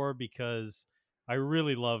Nevermore because I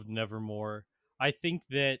really loved Nevermore. I think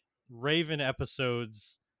that Raven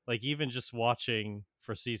episodes, like even just watching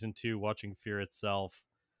for season 2, watching Fear itself,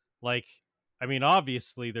 like, I mean,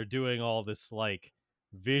 obviously they're doing all this like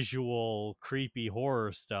visual creepy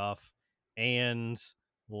horror stuff, and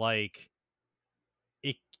like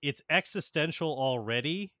it's existential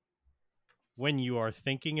already when you are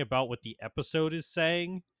thinking about what the episode is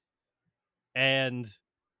saying, and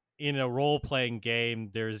in a role-playing game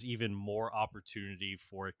there's even more opportunity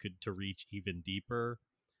for it to reach even deeper.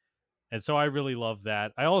 And so I really love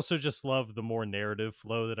that. I also just love the more narrative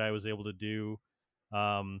flow that I was able to do,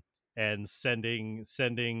 and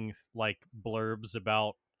sending like blurbs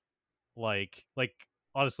about like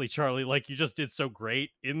honestly, Charlie, like you just did so great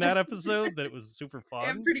in that episode that it was super fun.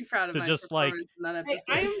 I'm pretty proud of my performance in that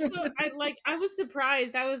episode. I was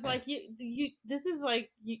surprised. I was like, you this is like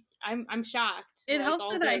I'm shocked. It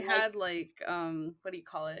helped that I had like what do you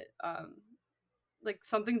call it? Like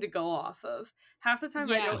something to go off of. Half the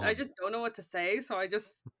time I just don't know what to say, so I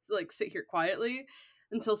just like sit here quietly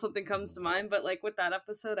until something comes to mind. But like with that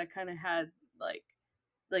episode, I kind of had like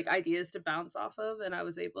ideas to bounce off of, and I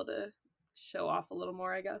was able to show off a little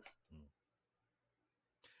more, I guess.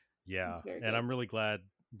 Yeah, and I'm really glad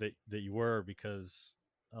that you were, because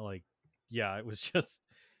it was just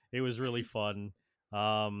It was really fun.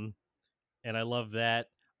 And I love that.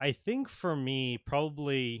 I think for me,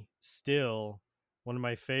 probably still one of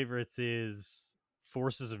my favorites is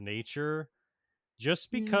Forces of Nature,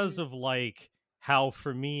 just because of like how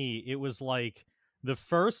for me it was like the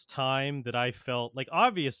first time that I felt like,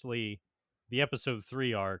 obviously the episode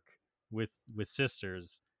 3 arc with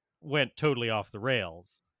sisters went totally off the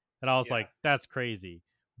rails, and I was Yeah. like, that's crazy.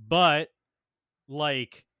 But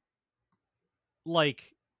like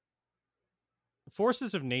like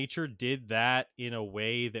Forces of Nature did that in a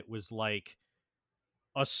way that was like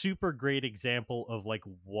a super great example of like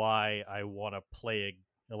why I want to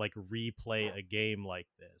replay a game like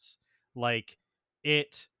this. Like,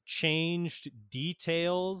 it changed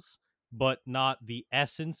details but not the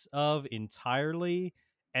essence of entirely,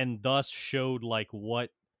 and thus showed like what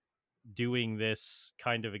doing this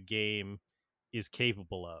kind of a game is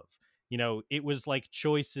capable of. You know, it was like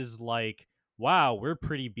choices like, wow, we're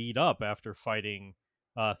pretty beat up after fighting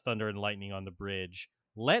Thunder and Lightning on the bridge.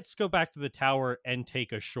 Let's go back to the tower and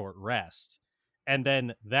take a short rest. And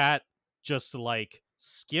then that just like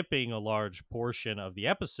skipping a large portion of the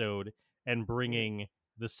episode and bringing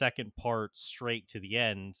the second part straight to the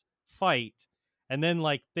end fight. And then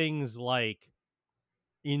like things like,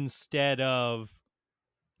 instead of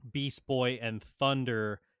Beast Boy and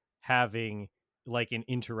Thunder having like an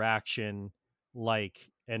interaction,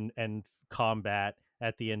 like and combat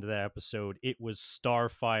at the end of that episode, it was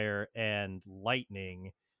Starfire and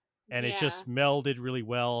Lightning, and it just melded really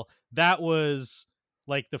well. That was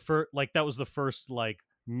like the first like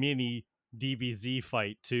mini DBZ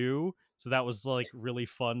fight too. So that was like really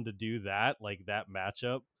fun to do that, like that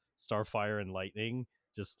matchup, Starfire and Lightning,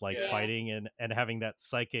 just like fighting and having that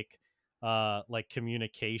psychic like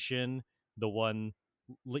communication, the one,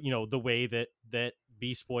 you know, the way that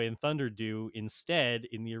Beast Boy and Thunder do instead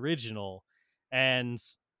in the original. And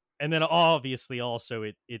then obviously also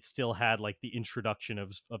it still had like the introduction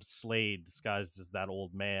of Slade disguised as that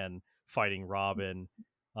old man fighting Robin.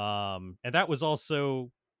 And that was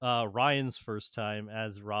also Ryan's first time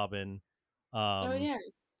as Robin. I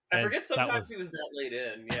forget sometimes he was that late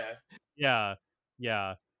in. Yeah.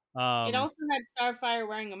 Yeah. It also had Starfire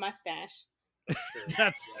wearing a mustache.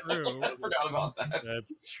 That's true. I forgot about that.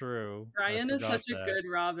 That's true. Ryan is such a good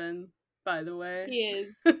Robin, by the way. He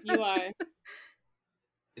is. You are.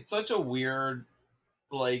 It's such a weird,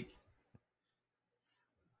 like,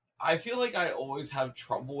 I feel like I always have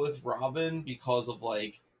trouble with Robin because of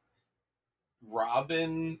like,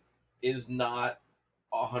 Robin is not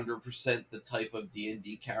 100% the type of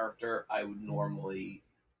D&D character I would normally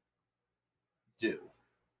do.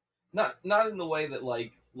 Not in the way that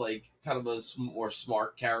like kind of a more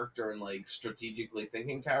smart character and like strategically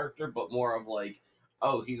thinking character, but more of like,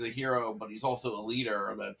 oh, he's a hero, but he's also a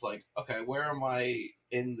leader. That's like, okay, where am I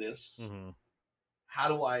in this? Mm-hmm. How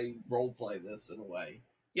do I role play this in a way?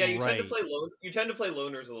 Yeah, you tend to play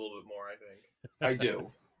loners a little bit more, I think. I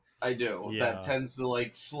do. Yeah. That tends to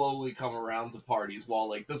like slowly come around to parties, while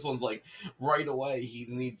like this one's like right away he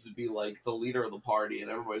needs to be like the leader of the party and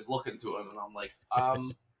everybody's looking to him, and I'm like,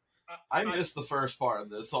 I missed the first part of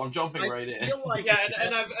this, so I'm jumping right in. Like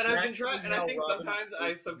and I've been trying, and I think sometimes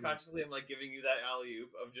I subconsciously am like giving you that alley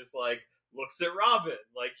oop of just like, looks at Robin,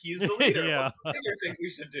 like he's the leader. Yeah. What's the leader think we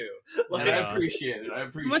should do? Like, and I appreciate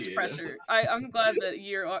it. Much pressure. I'm glad that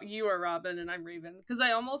you are Robin and I'm Raven, because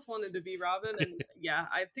I almost wanted to be Robin, and yeah,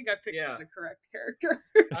 I think I picked the correct character.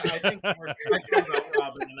 I think we're talking about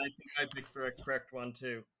Robin, and I think I picked the correct one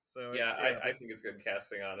too. So I think it's good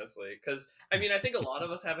casting, honestly, because I mean I think a lot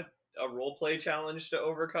of us have a role play challenge to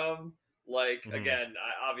overcome. Like again,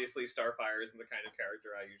 obviously Starfire isn't the kind of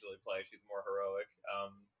character I usually play. She's more heroic.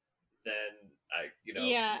 Then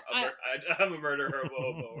I'm a murderer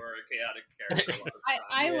or a chaotic character.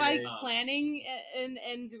 I like planning,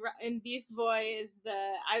 and Beast Boy is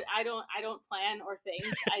I don't plan or think.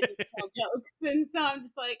 I just tell jokes, and so I'm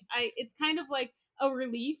just like it's kind of like a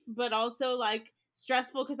relief, but also like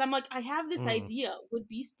stressful, because I'm like, I have this idea. Would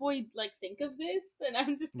Beast Boy like think of this? And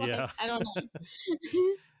I'm just like, I don't know.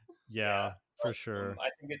 Yeah, for sure. I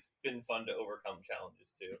think it's been fun to overcome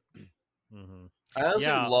challenges too. Mm-hmm. I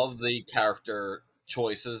honestly love the character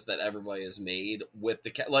choices that everybody has made with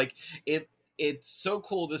the like it's so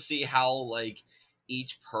cool to see how like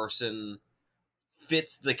each person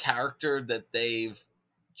fits the character that they've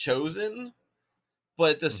chosen,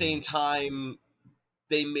 but at the same time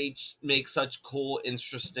they make such cool,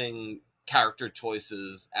 interesting character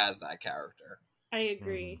choices as that character. I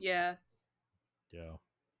agree. Yeah,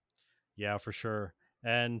 for sure.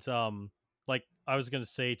 And like I was gonna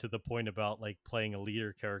say, to the point about like playing a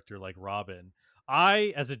leader character like Robin,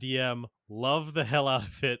 I, as a DM, love the hell out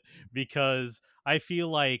of it because I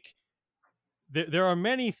feel like there are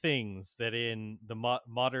many things that in the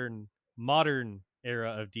modern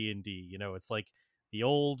era of D&D, you know, it's like the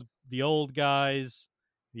old guys,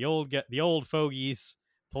 the old fogies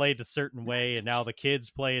played a certain way, and now the kids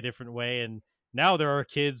play a different way, and now there are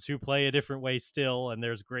kids who play a different way still, and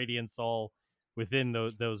there's gradients all within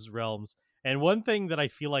those realms. And one thing that I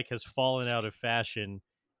feel like has fallen out of fashion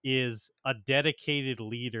is a dedicated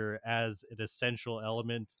leader as an essential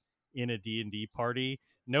element in a D&D party.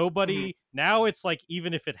 Nobody now, it's like,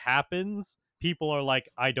 even if it happens, people are like,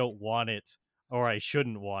 I don't want it, or I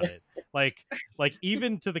shouldn't want it. Like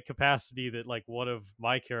even to the capacity that like one of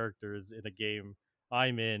my characters in a game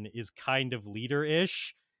I'm in is kind of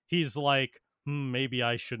leader-ish. He's like, maybe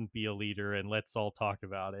I shouldn't be a leader, and let's all talk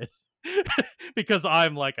about it. Because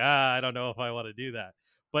I'm like, I don't know if I want to do that.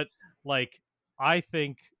 But like, I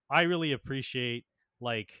think I really appreciate,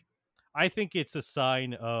 like, I think it's a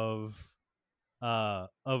sign of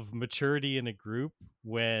maturity in a group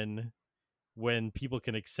when people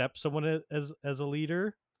can accept someone as a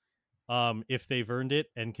leader, if they've earned it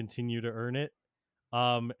and continue to earn it.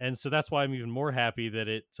 And so that's why I'm even more happy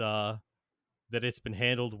that that it's been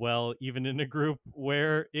handled well, even in a group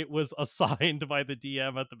where it was assigned by the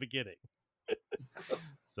DM at the beginning.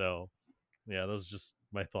 So yeah, those are just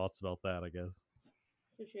my thoughts about that, I guess.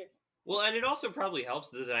 For sure. Well, and it also probably helps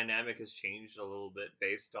that the dynamic has changed a little bit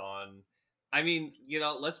based on, I mean, you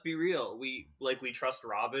know, let's be real. We trust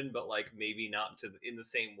Robin, but like maybe not in the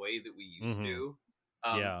same way that we used to.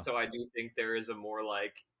 Yeah. So I do think there is a more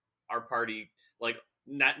like our party like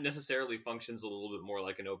not necessarily functions a little bit more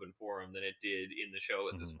like an open forum than it did in the show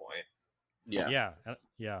at this point. Yeah.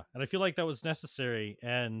 And I feel like that was necessary,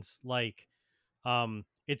 and like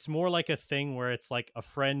it's more like a thing where it's like a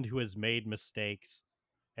friend who has made mistakes,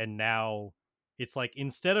 and now it's like,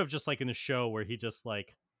 instead of just like in the show where he just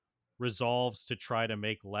like resolves to try to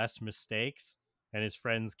make less mistakes and his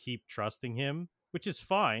friends keep trusting him, which is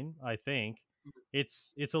fine, I think.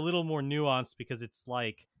 It's a little more nuanced because it's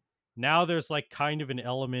like now there's like kind of an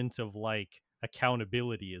element of like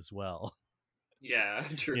accountability as well. Yeah,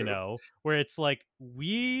 true. You know, where it's like,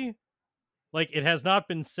 it has not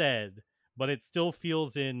been said, but it still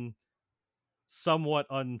feels in somewhat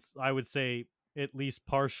I would say at least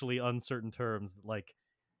partially uncertain terms, like,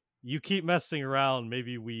 you keep messing around,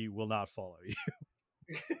 maybe we will not follow you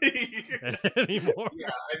anymore. Yeah,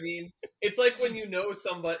 I mean, it's like when you know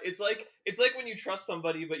somebody. It's like when you trust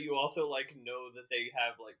somebody, but you also like know that they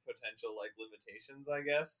have like potential like limitations, I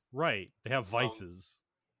guess. Right, they have vices.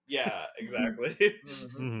 Yeah, exactly.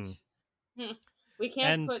 We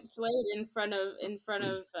can't put Slade in front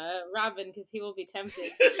of Robin because he will be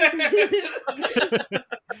tempted.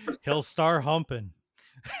 He'll start humping.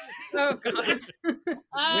 Oh God!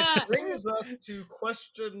 Which brings us to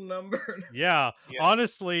question number. Yeah,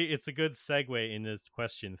 honestly, it's a good segue into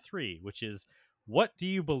question 3, which is, what do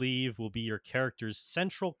you believe will be your character's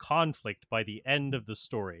central conflict by the end of the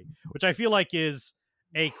story? Which I feel like is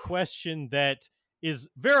a question that is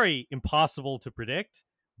very impossible to predict,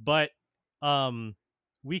 but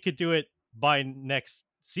we could do it by next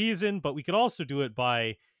season, but we could also do it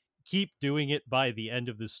by keep doing it by the end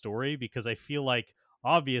of the story, because I feel like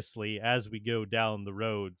obviously as we go down the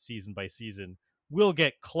road season by season, we'll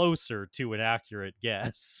get closer to an accurate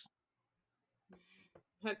guess.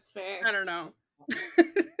 That's fair. I don't know.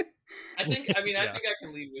 I think I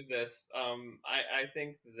can lead with this. I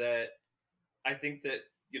think that,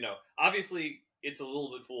 you know, obviously it's a little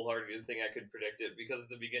bit foolhardy to think I could predict it, because at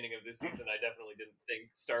the beginning of this season I definitely didn't think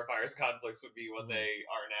Starfire's conflicts would be what they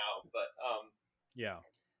are now. But yeah,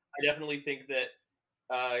 I definitely think that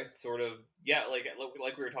sort of, yeah, like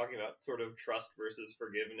we were talking about, sort of trust versus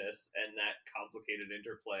forgiveness and that complicated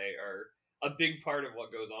interplay are a big part of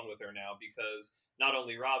what goes on with her now, because not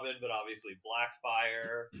only Robin, but obviously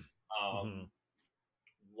Blackfire,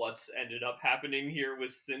 what's ended up happening here with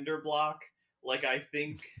Cinderblock. Like, I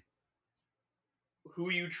think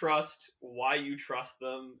who you trust, why you trust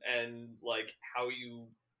them, and like how you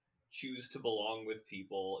choose to belong with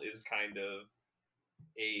people is kind of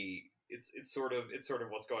it's sort of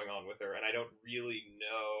what's going on with her, and I don't really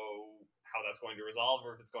know how that's going to resolve,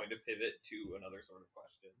 or if it's going to pivot to another sort of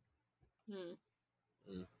question.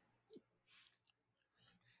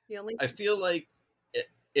 I feel like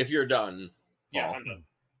if you're done, yeah, I'm done.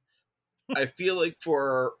 I feel like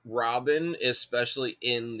for Robin, especially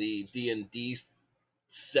in the D&D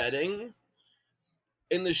setting,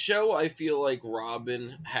 in the show, I feel like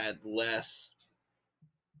Robin had less.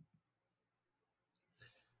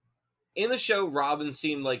 In the show, Robin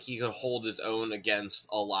seemed like he could hold his own against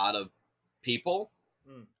a lot of people.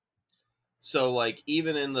 Mm. So, like,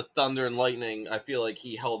 even in the Thunder and Lightning, I feel like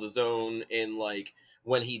he held his own in, like,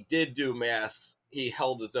 when he did do masks, he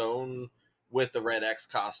held his own with the Red X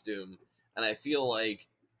costume. And I feel like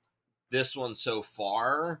this one so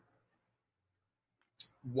far,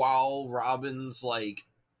 while Robin's, like,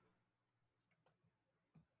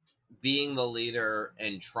 being the leader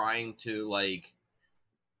and trying to, like,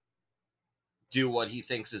 do what he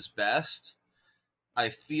thinks is best, I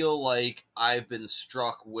feel like I've been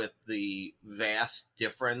struck with the vast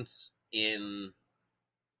difference in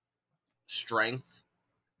strength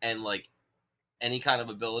and, like, any kind of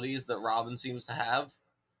abilities that Robin seems to have,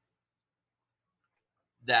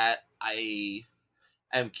 that I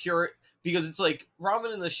am curious, because it's like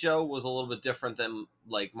Robin in the show was a little bit different than,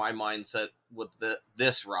 like, my mindset with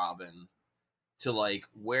this Robin, to, like,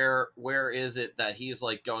 where is it that he's,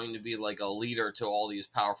 like, going to be, like, a leader to all these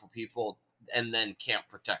powerful people and then can't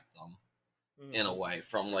protect them in a way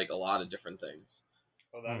from, like, a lot of different things.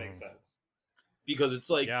 Well, that makes sense. Because it's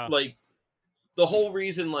like, like, the whole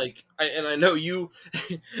reason, like, I know you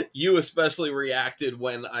you especially reacted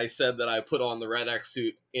when I said that I put on the Red X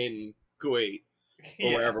suit in Kuwait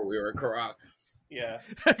or wherever we were in Iraq. Yeah.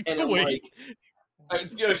 And I'm like, I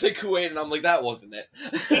was gonna say Kuwait, and I'm like, that wasn't it.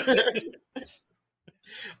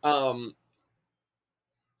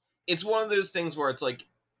 It's one of those things where it's like,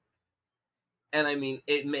 and I mean,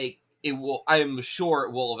 it will, I'm sure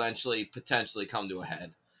it will eventually potentially come to a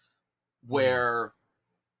head where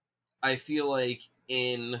I feel like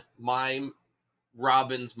in my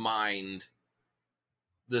Robin's mind,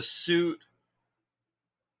 the suit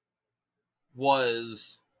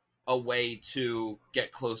was a way to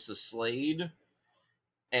get close to Slade,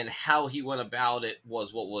 and how he went about it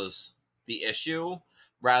was what was the issue,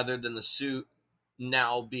 rather than the suit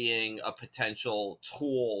now being a potential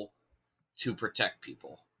tool to protect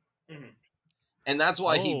people. Mm-hmm. And that's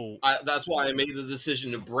why that's why I made the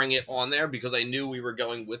decision to bring it on there, because I knew we were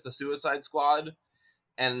going with the Suicide Squad,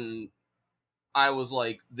 and I was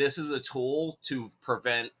like, this is a tool to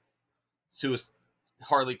prevent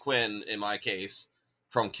Harley Quinn, in my case,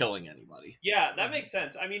 from killing anybody. Yeah, that makes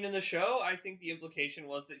sense. I mean, in the show, I think the implication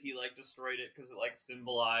was that he, like, destroyed it because it, like,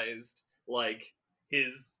 symbolized, like,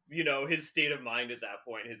 his, you know, his state of mind at that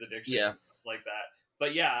point, his addiction and stuff like that.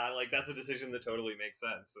 But yeah, like, that's a decision that totally makes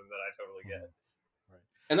sense and that I totally get. Right.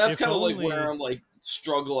 And that's kind of like where I'm, like,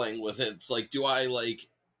 struggling with it. It's like, do I, like,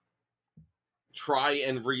 try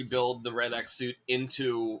and rebuild the Red X suit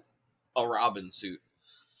into a Robin suit?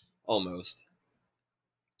 Almost.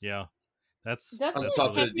 Yeah. Doesn't I'll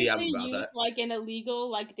talk to the DM use, about that. Like, an illegal,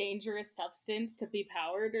 like, dangerous substance to be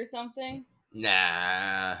powered or something?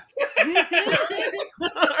 Nah.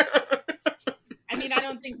 I mean, I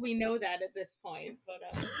don't think we know that at this point, but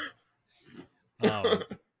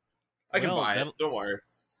I can buy it. Don't worry.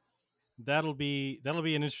 That'll be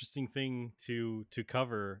an interesting thing to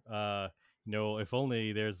cover. You know, if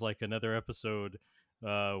only there's, like, another episode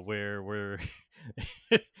where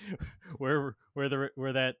where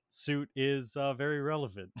that suit is very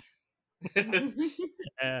relevant.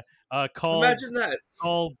 Called, imagine that,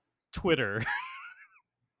 called Twitter.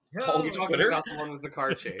 Oh, you're talking about the one with the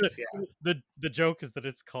car chase, yeah. The joke is that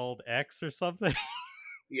it's called X or something.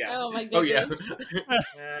 Yeah. Oh my goodness. Oh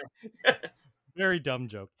yeah. Very dumb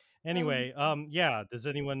joke. Anyway, yeah. Does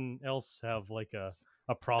anyone else have, like, a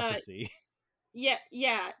prophecy? Yeah,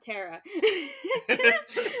 Tara.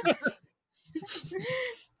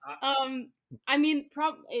 I mean,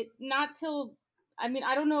 not till. I mean,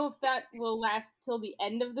 I don't know if that will last till the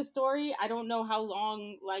end of the story. I don't know how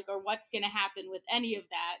long, like, or what's gonna happen with any of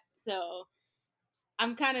that. So,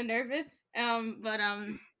 I'm kind of nervous. But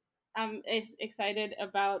I'm excited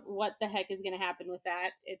about what the heck is gonna happen with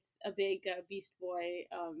that. It's a big Beast Boy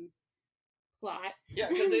plot. Yeah,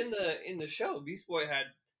 because in the show, Beast Boy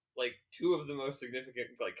had, like, two of the most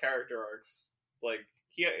significant, like, character arcs. Like,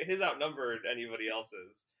 his outnumbered anybody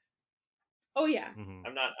else's. Oh yeah. Mm-hmm.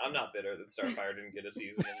 I'm not bitter that Starfire didn't get a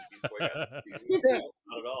season and Beast Boy got a season.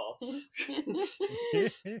 Not at all.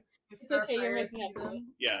 It's okay, you're making up for it.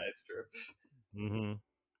 Yeah, it's true. Mm-hmm.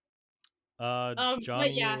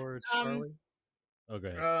 Johnny or Charlie?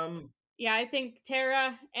 Okay. Yeah, I think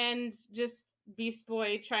Tara and just Beast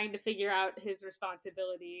Boy trying to figure out his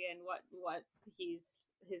responsibility and what his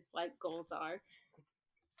like goals are.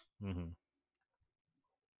 Mm-hmm.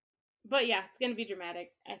 But yeah, it's gonna be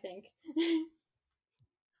dramatic, I think.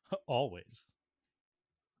 Always.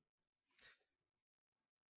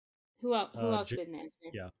 Who else didn't answer?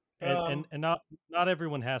 Yeah, and not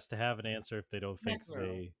everyone has to have an answer if they don't think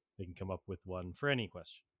they can come up with one for any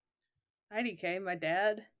question. IDK, my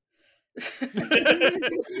dad.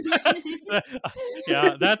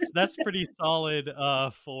 Yeah, that's pretty solid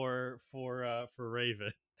for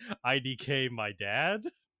Raven. IDK my dad.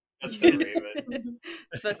 That's so Raven.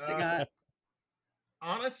 Best I got.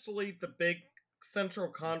 Honestly, the big central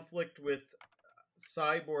conflict with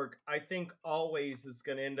Cyborg, I think, always is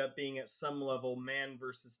going to end up being at some level man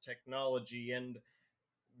versus technology, and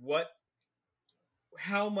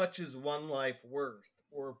how much is one life worth,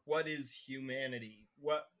 or what is humanity?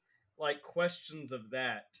 Questions of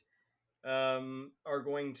that are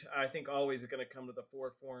going to, I think, always going to come to the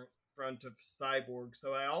forefront of Cyborg.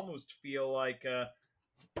 So I almost feel like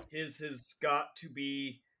his has got to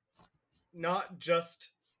be not just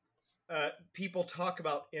people talk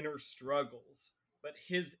about inner struggles, but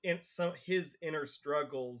his inner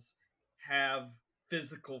struggles have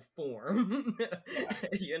physical form.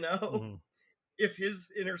 You know, Mm-hmm. If his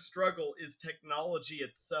inner struggle is technology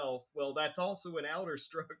itself, well, that's also an outer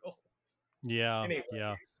struggle. Yeah, Anyway.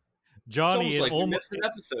 yeah. It's Johnny, almost like you missed an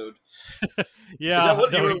episode. Yeah, is that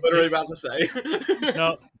what you were he literally did. about to say?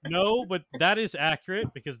 No, but that is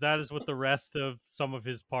accurate because that is what the rest of some of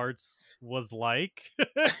his parts was like.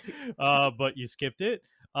 But you skipped it.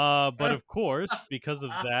 But of course, because of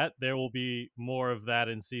that, there will be more of that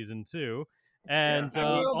in season 2. And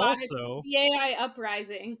also the AI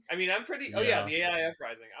uprising. I mean, I'm pretty. Oh yeah, the AI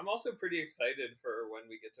uprising. I'm also pretty excited for when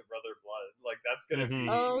we get to Brother Blood. Like that's gonna be.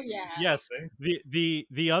 Oh yeah. Yes.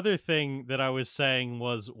 The other thing that I was saying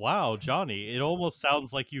was, wow, Johnny, it almost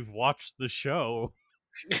sounds like you've watched the show,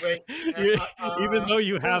 Wait, even though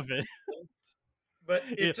you haven't. But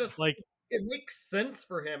it just like it makes sense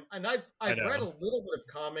for him, and I've read a little bit of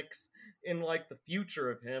comics in like the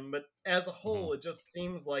future of him, but as a whole, it just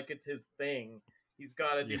seems like it's his thing. He's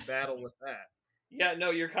got to do battle with that. Yeah,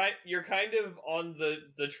 no, you're kind of on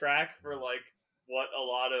the track for like what a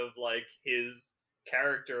lot of like his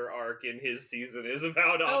character arc in his season is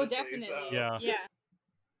about. Honestly. Oh, definitely. So. Yeah.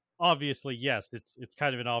 Obviously, yes, it's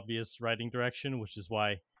kind of an obvious writing direction, which is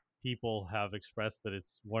why people have expressed that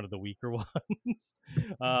it's one of the weaker ones.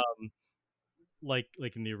 Like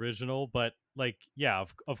in the original, but like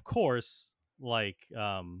of course, like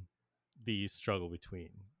the struggle between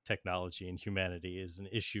technology and humanity is an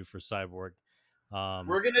issue for Cyborg.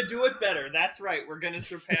 We're gonna do it better. That's right. We're gonna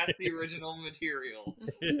surpass the original material.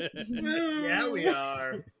 Yeah, we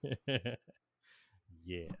are.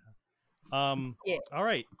 Yeah. All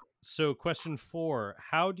right. So, question 4: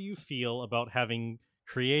 how do you feel about having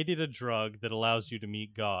created a drug that allows you to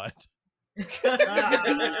meet God?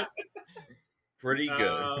 Pretty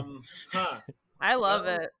good. I love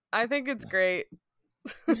it. I think it's great.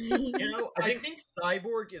 You know, I think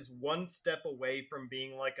Cyborg is one step away from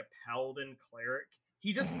being like a paladin cleric.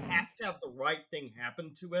 He just has to have the right thing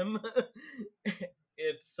happen to him.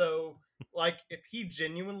 It's so, like, if he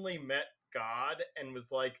genuinely met God and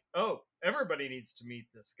was like, oh, everybody needs to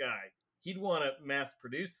meet this guy, he'd want to mass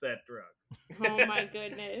produce that drug. Oh my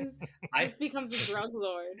goodness. Just becomes a drug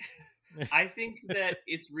lord. I think that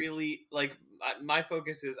it's really, like, my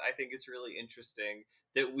focus is, I think it's really interesting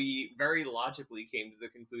that we very logically came to the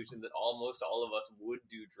conclusion that almost all of us would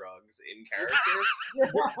do drugs in character.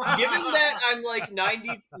 Given that I'm like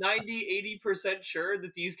 80% sure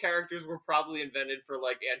that these characters were probably invented for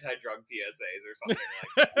like anti-drug PSAs or something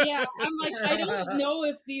like that. Yeah, I'm like, I don't know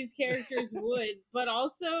if these characters would, but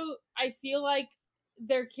also I feel like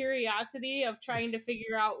their curiosity of trying to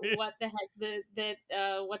figure out what the heck the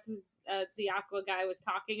Aqua guy was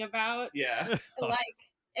talking about. Yeah. Like,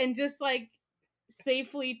 and just like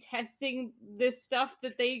safely testing this stuff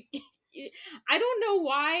that they I don't know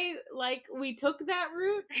why like we took that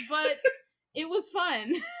route, but it was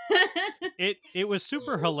fun. It was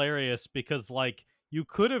super hilarious because like you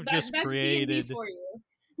could have just created D&D for you.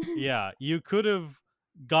 Yeah, you could have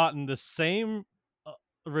gotten the same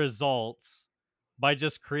results by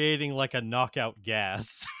just creating like a knockout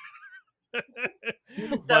gas.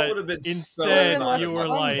 That would have been instead so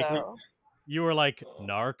you were like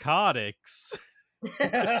narcotics.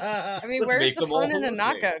 I mean, where's the fun in a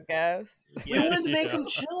knockout gas? We wanted to make them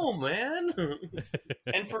chill, man.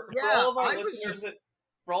 And for all of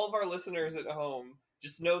our listeners at home,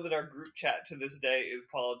 just know that our group chat to this day is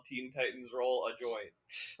called Teen Titans Roll a Joint.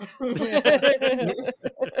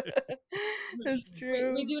 That's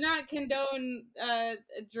true. We do not condone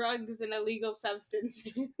drugs and illegal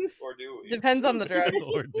substances. Or do we? Depends on the drug.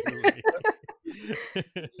 Or do we?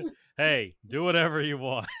 Hey, do whatever you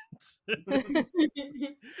want.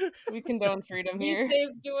 We condone freedom here. Be safe,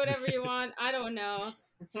 do whatever you want. I don't know.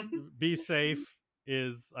 Be safe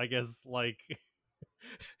is, I guess, like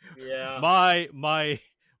yeah. My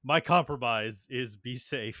compromise is be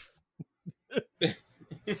safe.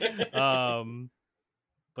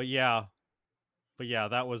 But yeah,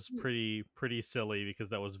 that was pretty silly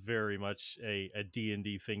because that was very much a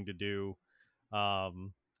D&D thing to do.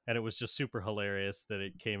 And it was just super hilarious that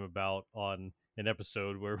it came about on an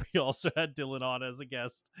episode where we also had Dylan on as a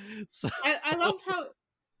guest. So I love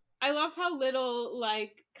how little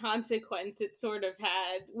like consequence it sort of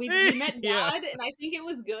had. We met God, and I think it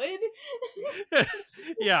was good.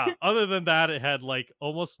 Yeah. Other than that, it had like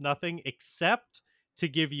almost nothing except to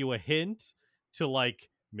give you a hint to like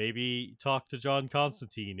maybe talk to John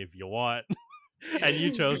Constantine if you want, and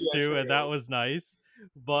you chose to, and that was nice.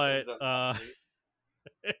 But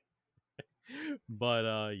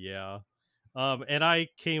yeah. And I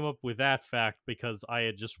came up with that fact because I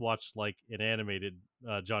had just watched like an animated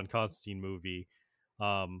John Constantine movie,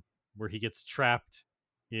 where he gets trapped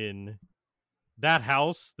in that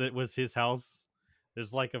house that was his house.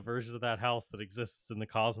 There's like a version of that house that exists in the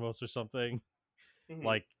cosmos or something. Mm-hmm.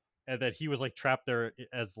 Like, and that he was like trapped there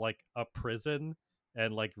as like a prison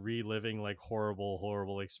and like reliving like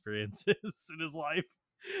horrible experiences in his life.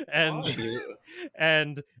 And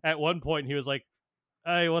and at one point he was like,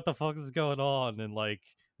 hey, what the fuck is going on? And like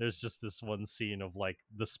there's just this one scene of like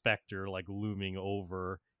the specter like looming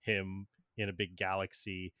over him in a big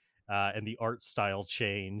galaxy, and the art style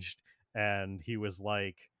changed, and he was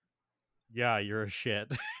like, yeah, you're a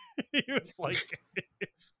shit. He was like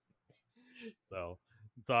so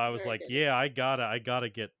I was like, yeah, I gotta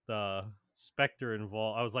get Spectre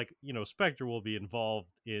involved. I was like, Spectre will be involved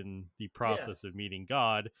in the process of meeting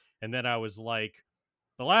God. And then I was like,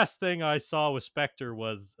 the last thing I saw with Spectre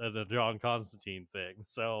was a John Constantine thing,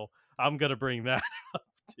 so I'm gonna bring that up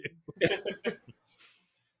too.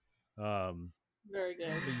 Very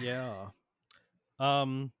good. Yeah.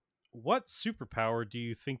 What superpower do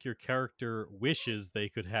you think your character wishes they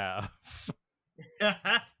could have?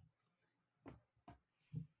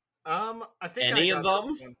 I think any of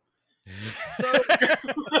them. So,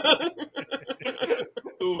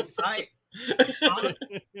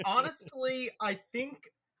 honestly, I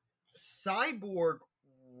think Cyborg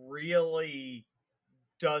really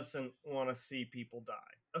doesn't want to see people die,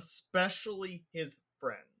 especially his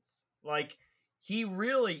friends. Like, he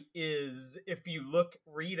really is, if you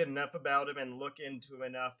read enough about him and look into him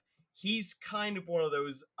enough, he's kind of one of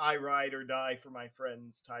those I ride or die for my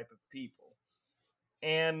friends type of people.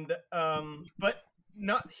 And, but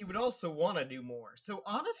he would also want to do more. So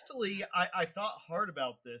honestly, I thought hard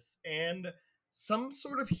about this, and some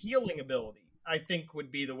sort of healing ability, I think,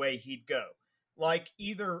 would be the way he'd go. Like,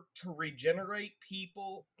 either to regenerate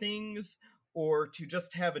things, or to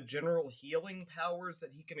just have a general healing powers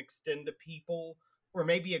that he can extend to people, or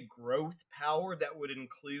maybe a growth power that would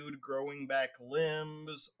include growing back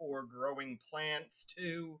limbs, or growing plants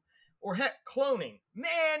too, or heck, cloning.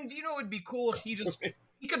 Man, do you know it'd be cool if he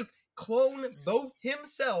could clone both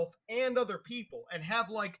himself and other people and have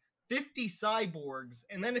like 50 cyborgs,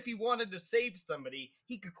 and then if he wanted to save somebody,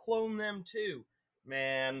 he could clone them too.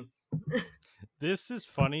 Man. This is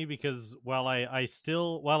funny because while I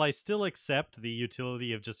still accept the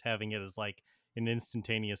utility of just having it as like an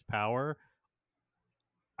instantaneous power,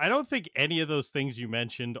 I don't think any of those things you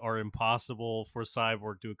mentioned are impossible for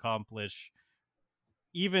Cyborg to accomplish,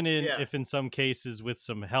 even if in some cases with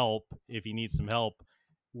some help, if he needs some help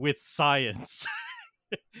with science.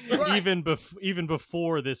 Right. even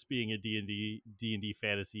before this being a D&D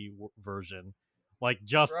fantasy version, like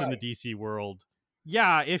just in the DC world.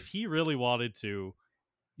 Yeah, if he really wanted to,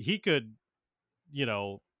 he could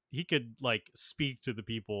like speak to the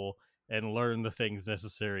people and learn the things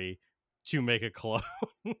necessary to make a clone.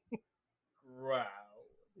 Wow.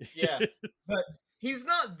 Yeah. But he's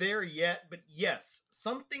not there yet, but yes,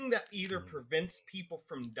 something that either prevents people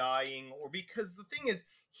from dying, or because the thing is,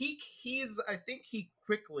 I think he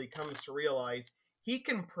quickly comes to realize he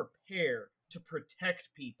can prepare to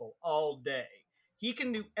protect people all day. He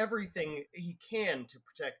can do everything he can to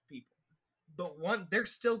protect people. But they're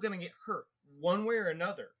still going to get hurt one way or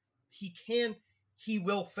another. He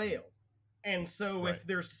will fail. And so if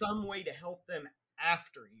there's some way to help them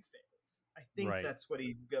after he fails, I think that's what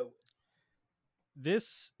he'd go with.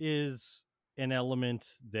 This is an element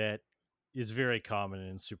that is very common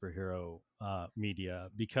in superhero media,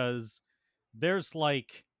 because there's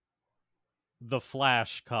like the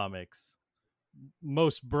Flash comics,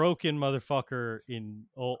 most broken motherfucker in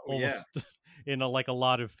almost in a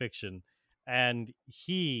lot of fiction, and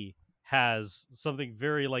he has something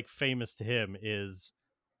very like famous to him is,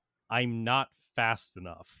 I'm not fast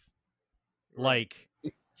enough. Like,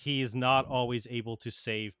 he is not always able to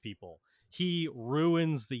save people. He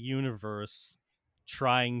ruins the universe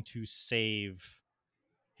trying to save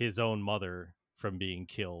his own mother from being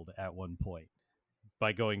killed at one point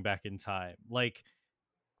by going back in time. Like,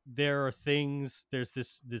 there are things, there's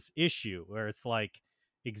this issue where it's like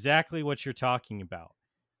exactly what you're talking about.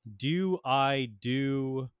 Do I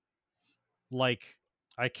like,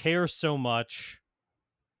 I care so much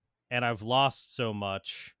and I've lost so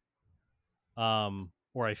much,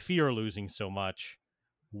 or I fear losing so much.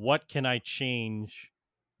 What can I change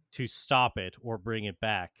to stop it or bring it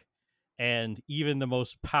back? And even the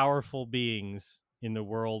most powerful beings in the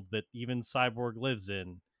world that even Cyborg lives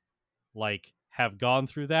in, like, have gone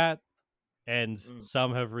through that, and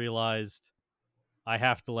some have realized I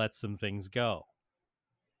have to let some things go.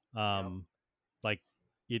 Like,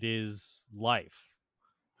 it is life.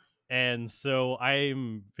 And so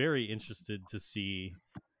I'm very interested to see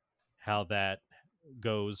how that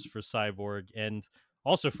goes for Cyborg, and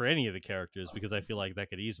also for any of the characters, because I feel like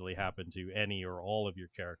that could easily happen to any or all of your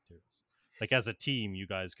characters. Like, as a team, you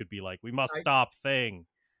guys could be like, we must stop thing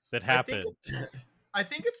that happened. I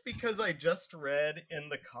think it's because I just read in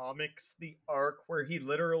the comics the arc where he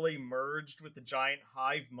literally merged with the giant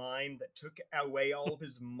hive mind that took away all of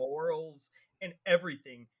his morals and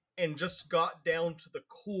everything, and just got down to the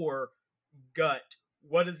core gut.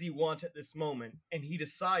 What does he want at this moment? And he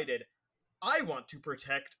decided, I want to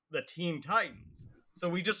protect the Teen Titans.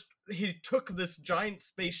 So he took this giant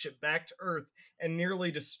spaceship back to Earth and nearly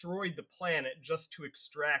destroyed the planet just to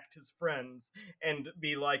extract his friends and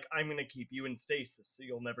be like, I'm going to keep you in stasis so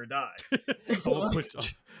you'll never die.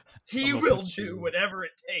 He will do whatever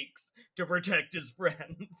it takes to protect his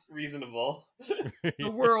friends. Reasonable. The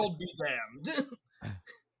world be damned.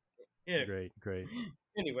 Yeah. Great.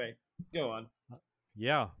 Anyway, go on.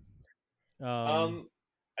 Yeah. I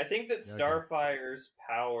think that Starfire's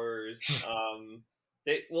powers,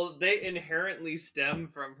 they inherently stem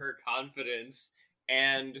from her confidence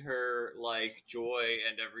and her, like, joy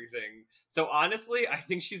and everything. So honestly, I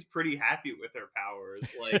think she's pretty happy with her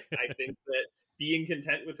powers. Like, I think that being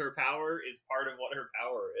content with her power is part of what her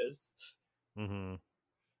power is. Mm-hmm.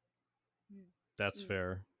 That's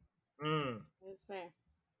fair. That's fair.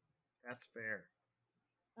 That's fair.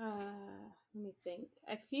 Let me think.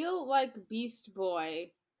 I feel like Beast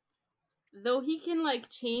Boy, though he can, like,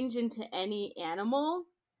 change into any animal,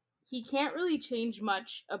 he can't really change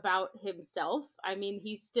much about himself. I mean,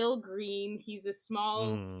 he's still green. He's a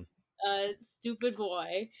small, stupid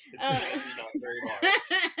boy. His penis is not very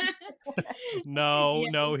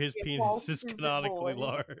large. No, his penis is canonically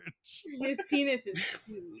large. His penis is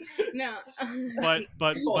huge. No, but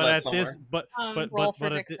at this, but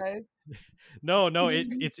at this, no,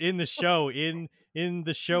 it's in the show. In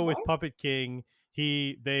the show with Puppet King,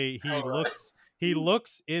 he looks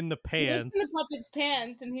in the pants. He looks in the puppet's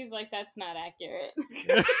pants, and he's like, "That's not accurate."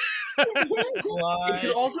 It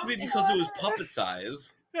could also be because it was puppet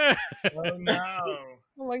size. Oh no!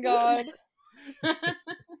 Oh my god!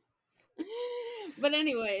 But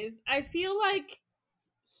anyways, I feel like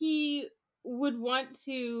he would want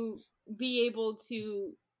to be able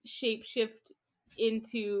to shapeshift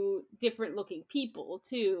into different looking people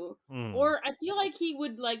too. Or I feel like he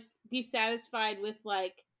would, like, be satisfied with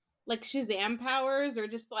like Shazam powers, or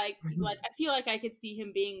just like I feel like I could see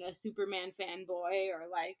him being a Superman fanboy, or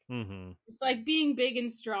like just like being big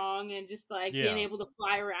and strong and just like being able to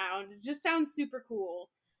fly around. It just sounds super cool.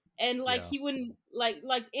 And like he wouldn't like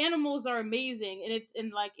animals are amazing, and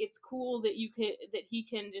it's cool that he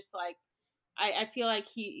can just like I feel like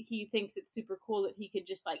he thinks it's super cool that he could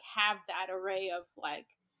just like have that array of like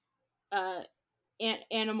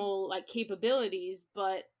animal like capabilities,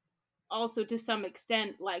 but also to some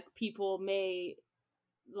extent like people may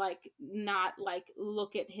like not like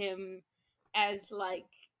look at him as like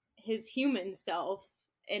his human self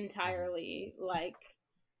entirely, like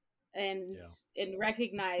and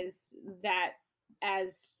recognize that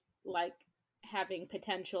as like having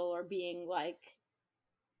potential or being like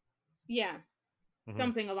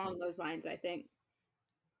something along those lines, I think.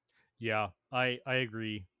 Yeah, I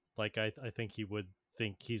agree. Like, I think he would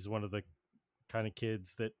think he's one of the kind of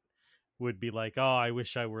kids that would be like, oh, I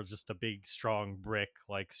wish I were just a big, strong brick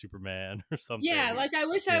like Superman or something. Yeah, like I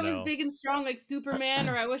wish I was big and strong like Superman,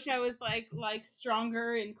 or I wish I was like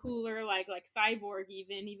stronger and cooler like Cyborg,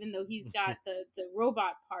 even though he's got the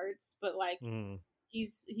robot parts, but like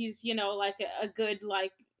he's you know like a good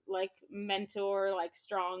like mentor, like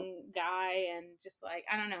strong guy, and just like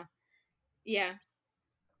I don't know. Yeah.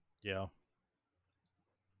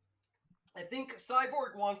 I think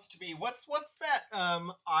Cyborg wants to be what's that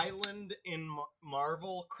island in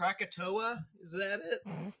Marvel? Krakatoa? Is that it?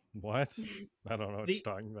 What? I don't know what you're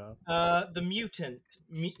talking about. The mutant.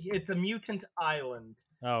 It's a mutant island.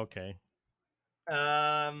 Oh, okay.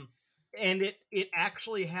 and it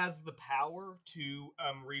actually has the power to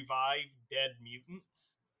revive dead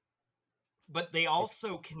mutants, but they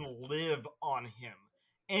also can live on him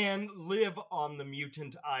and live on the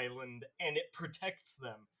mutant island, and it protects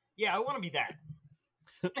them. Yeah, I want to be that.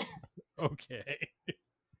 Okay.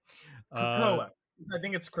 Krakoa. I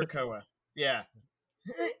think it's Krakoa. Yeah.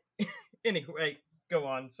 Anyway, go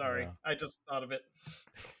on. Sorry, I just thought of it.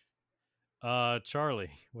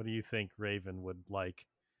 Charlie, what do you think Raven would like?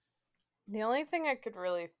 The only thing I could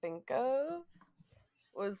really think of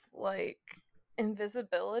was like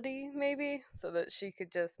invisibility, maybe, so that she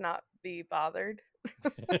could just not be bothered.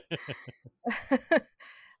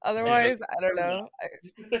 Otherwise, I don't know.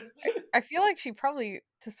 I feel like she probably,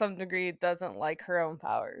 to some degree, doesn't like her own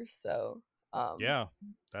powers. So, yeah,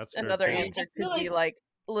 that's another fair too. answer could be like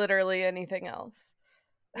literally anything else.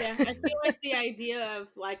 Yeah, I feel like the idea of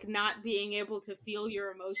like not being able to feel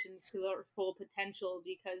your emotions to their full potential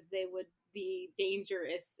because they would be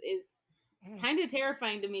dangerous is kind of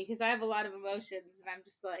terrifying to me, because I have a lot of emotions and I'm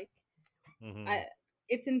just like,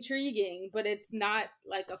 it's intriguing, but it's not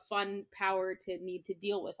like a fun power to need to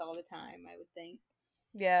deal with all the time, I would think.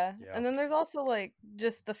 Yeah. And then there's also like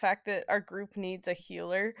just the fact that our group needs a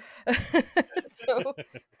healer. So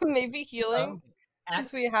maybe healing,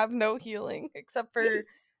 since we have no healing except for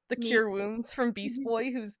the cure wounds from Beast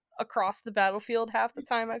Boy, who's across the battlefield half the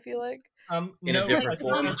time, I feel like. In a different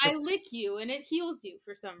form. I lick you and it heals you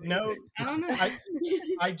for some reason. No, I don't know.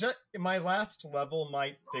 I just, my last level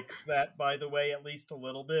might fix that, by the way, at least a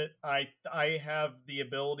little bit. I have the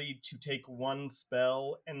ability to take one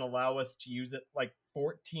spell and allow us to use it like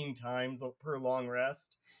 14 times per long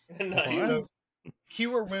rest. Nice. So,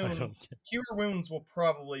 Cure Wounds will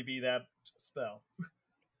probably be that spell.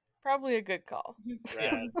 Probably a good call.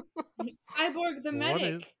 Yeah. Cyborg the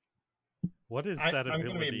medic. What is that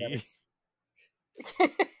ability?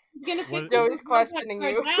 He's gonna fix Joey's questioning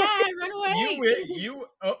you. Run away!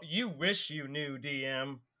 You wish you knew,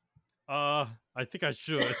 DM. I think I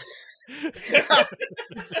should.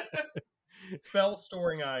 Spell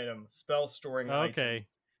storing item. Okay.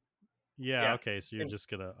 Yeah, okay, so you're just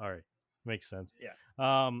gonna... Alright. Makes sense. Yeah.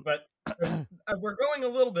 But we're going a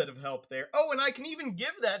little bit of help there. Oh, and I can even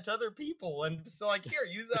give that to other people. And so, like, here,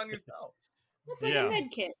 use it on yourself. It's like a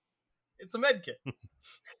med kit. It's a med kit.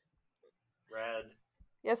 Rad.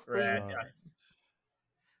 Yes, please.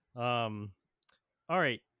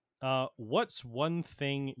 Alright. What's one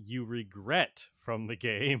thing you regret from the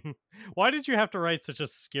game? Why did you have to write such a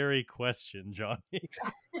scary question, Johnny?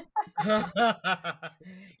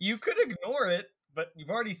 You could ignore it, but you've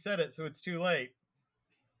already said it, so it's too late.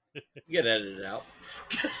 You can edit it out.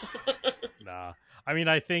 Nah. I mean,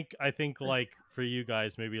 I think like for you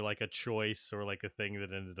guys, maybe like a choice or like a thing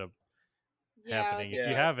that ended up happening. If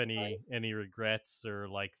you have any regrets or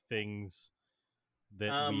like things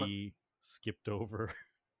that we skipped over.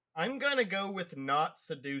 I'm gonna go with not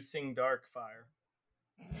seducing Darkfire.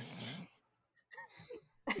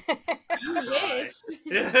 I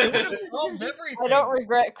don't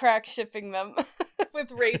regret crack shipping them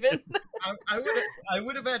with Raven. I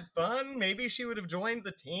would have had fun. Maybe she would have joined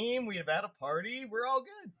the team. We'd have had a party. We're all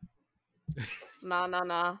good.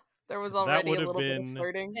 Nah. There was already a little bit of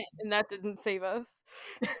flirting, and that didn't save us.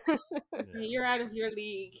 You're out of your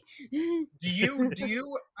league. Do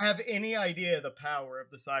you have any idea the power of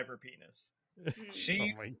the cyber penis?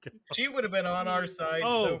 She would have been on our side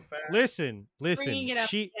so fast. Listen.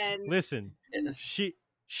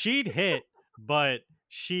 She'd hit, but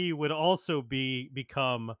she would also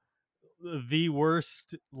become the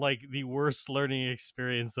worst learning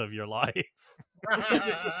experience of your life.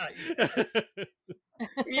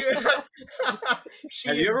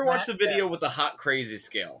 Have you ever watched the video with the hot crazy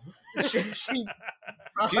scale? She's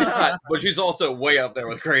hot, but she's also way up there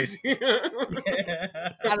with crazy. I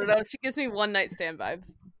don't know. She gives me one night stand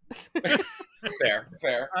vibes.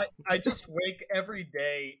 Fair. I just wake every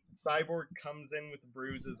day. Cyborg comes in with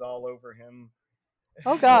bruises all over him.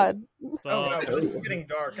 Oh God! Oh no, this is getting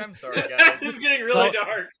dark. I'm sorry, guys. This is getting really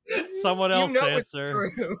dark. Someone else answer.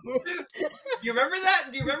 You remember that?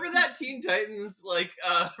 Do you remember that Teen Titans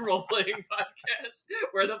role playing podcast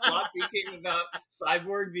where the plot became about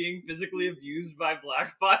Cyborg being physically abused by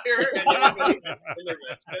Blackfire and everybody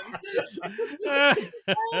intervention?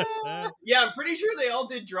 Yeah, I'm pretty sure they all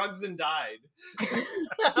did drugs and died.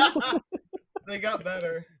 They got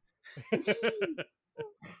better.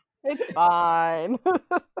 It's fine.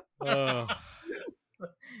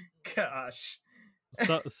 Gosh.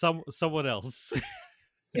 Someone else.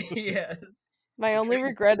 Yes. My only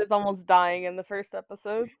regret is almost dying in the first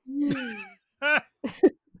episode.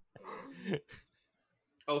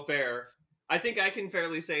 Oh, fair. I think I can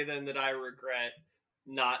fairly say then that I regret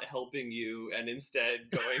not helping you and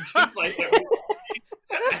instead going to fight everybody.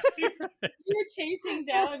 You're chasing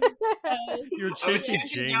down. You're I was chasing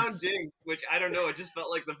chasing Jinx. down Jinx, which I don't know. It just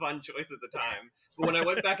felt like the fun choice at the time. But when I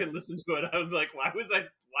went back and listened to it, I was like, why was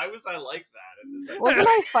I like that in this? Wasn't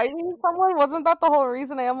I fighting someone? Wasn't that the whole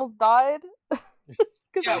reason I almost died?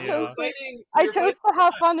 Because I chose to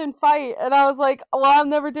have fun and fight, and I was like, well, I'm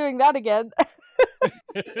never doing that again.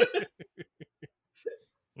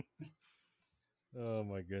 Oh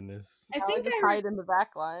my goodness. I think I hide in the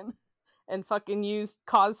back line and fucking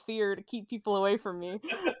cause fear to keep people away from me.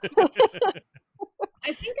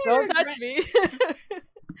 I think Don't touch me.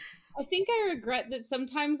 I think I regret that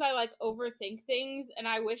sometimes I like overthink things, and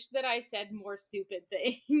I wish that I said more stupid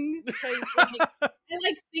things. Because like, I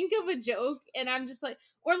like think of a joke, and I'm just like,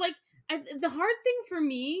 or like the hard thing for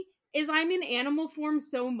me is I'm in animal form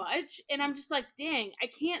so much, and I'm just like, dang, I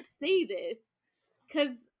can't say this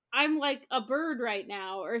because I'm like a bird right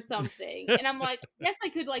now or something, and I'm like, yes, I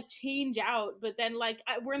could like change out, but then like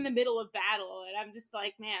we're in the middle of battle, and I'm just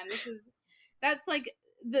like, man, that's like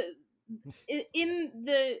in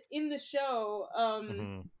the show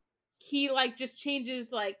he like just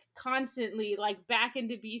changes like constantly like back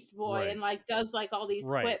into Beast Boy and like does like all these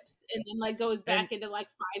quips and then like goes back into like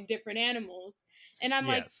 5 different animals, and I'm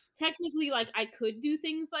like, technically like I could do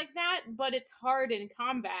things like that, but it's hard in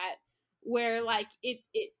combat where like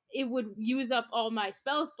it would use up all my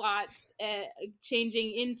spell slots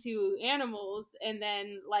changing into animals, and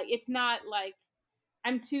then like it's not like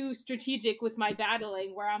I'm too strategic with my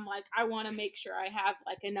battling where I'm like, I want to make sure I have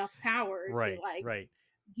like enough power to like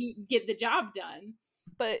get the job done.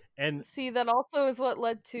 But see, that also is what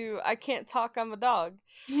led to I can't talk, I'm a dog.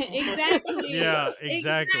 Exactly. Yeah,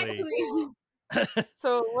 exactly.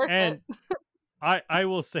 So worth it. I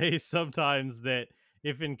will say sometimes that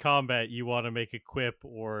if in combat you want to make a quip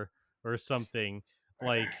or something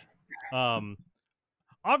like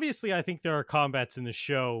obviously I think there are combats in the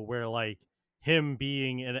show where like him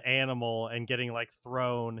being an animal and getting like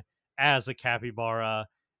thrown as a capybara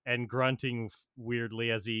and grunting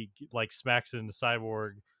weirdly as he like smacks it into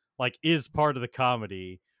Cyborg like is part of the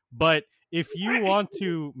comedy. But if you want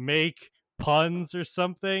to make puns or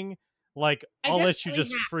something, like I'll let you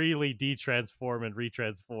just freely detransform and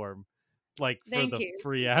retransform, like for the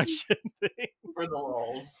free action thing. For the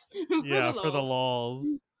lols. Yeah, for the lols.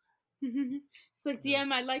 It's like,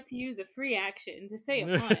 DM, I'd like to use a free action to say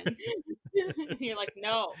a pun. And you're like,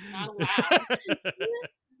 no, not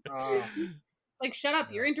allowed. Like, shut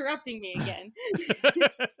up, you're interrupting me again.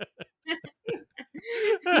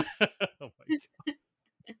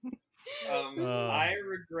 Oh my God.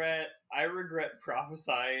 I regret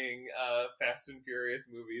prophesying Fast and Furious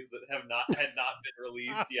movies that had not been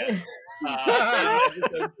released yet. In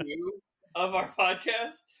episode 2 of our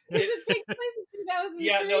podcast. Does it take place in 2003?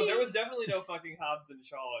 Yeah, no, there was definitely no fucking Hobbs and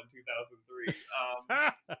Shaw in 2003.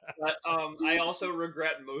 But I also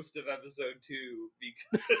regret most of episode 2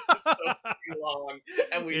 because it's so too long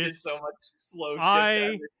and we did so much slow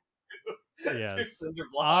shit. Yes,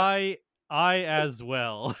 I as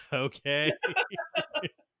well. Okay.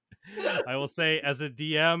 I will say, as a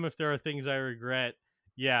DM, if there are things I regret,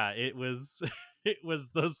 yeah, it was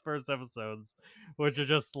those first episodes, which are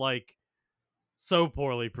just like so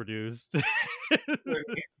poorly produced.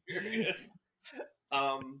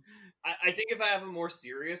 I think if I have a more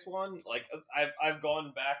serious one, like I've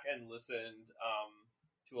gone back and listened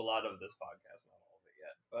to a lot of this podcast, not all of it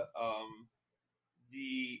yet, but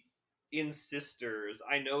in Sisters,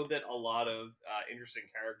 I know that a lot of interesting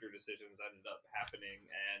character decisions ended up happening,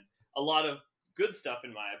 and a lot of good stuff,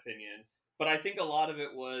 in my opinion. But I think a lot of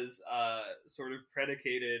it was sort of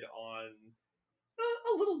predicated on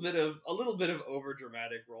a little bit of over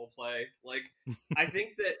dramatic role play. Like, I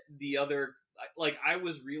think that I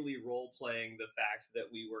was really role playing the fact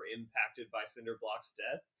that we were impacted by Cinderblock's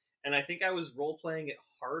death, and I think I was role playing it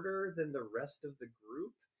harder than the rest of the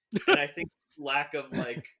group. And I think lack of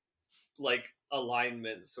like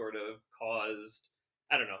alignment sort of caused,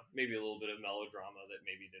 I don't know, maybe a little bit of melodrama that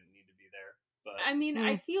maybe didn't need to be there. But I mean,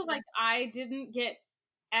 I feel like I didn't get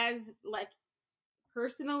as like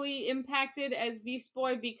personally impacted as Beast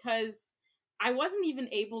Boy because I wasn't even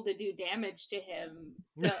able to do damage to him.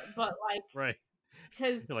 So, but like, right,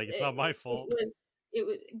 because like it's not my fault. It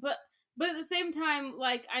was, but at the same time,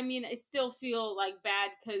 like, I mean, I still feel like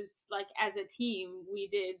bad because like as a team we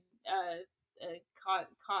did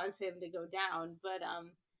cause him to go down, but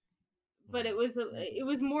but it was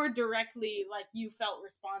more directly like you felt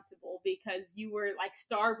responsible because you were like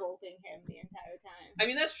starbolting him the entire time. I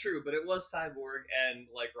mean, that's true, but it was Cyborg and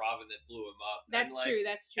like Robin that blew him up. That's and, true.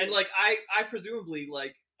 That's true. And like I presumably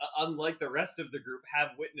like unlike the rest of the group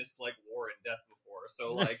have witnessed like war and death before,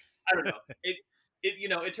 so like I don't know.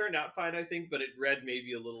 It turned out fine, I think, but it read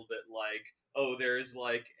maybe a little bit like, oh, there's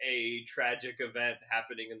like a tragic event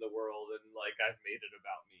happening in the world, and like I've made it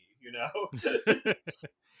about me, you know.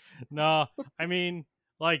 No, I mean,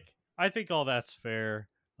 like, I think all that's fair.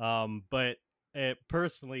 But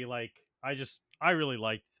personally, like, I really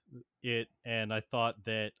liked it, and I thought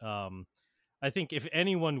that, I think if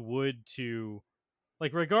anyone would to,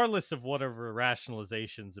 like, regardless of whatever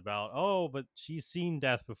rationalizations about, oh, but she's seen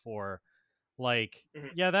death before, like,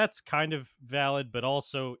 yeah, that's kind of valid, but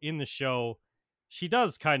also in the show, she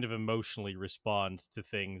does kind of emotionally respond to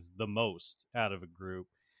things the most out of a group.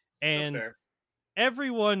 And That's fair.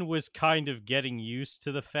 Everyone was kind of getting used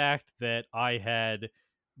to the fact that I had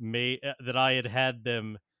had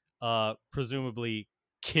them presumably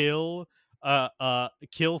kill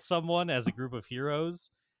kill someone as a group of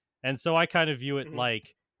heroes. And so I kind of view it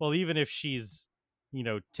like, well, even if she's,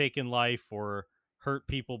 taken life or hurt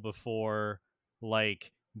people before,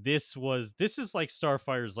 like this is like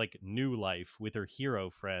Starfire's like new life with her hero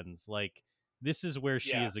friends. Like this is where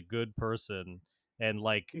she is a good person, and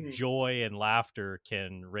like joy and laughter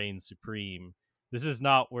can reign supreme. This is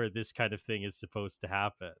not where this kind of thing is supposed to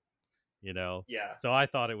happen, Yeah. So I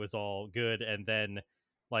thought it was all good. And then,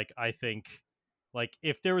 like, I think, like,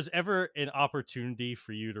 if there was ever an opportunity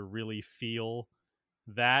for you to really feel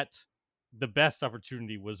that, the best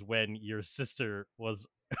opportunity was when your sister was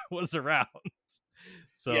around.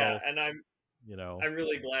 So yeah, and I'm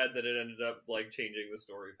really mm-hmm. glad that it ended up like changing the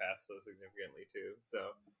story path so significantly too.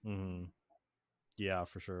 So yeah,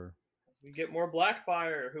 for sure. We get more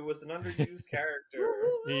Blackfire, who was an underused character.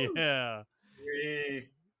 Yeah.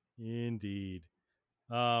 Indeed.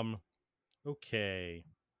 Okay.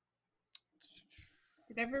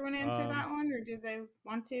 Did everyone answer that one, or did they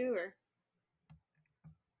want to, or?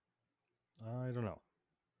 I don't know.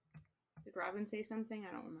 Did Robin say something?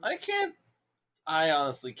 I don't remember. I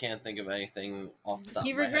honestly can't think of anything off the top He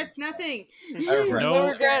of my regrets head. nothing. I regret no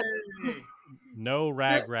regret. No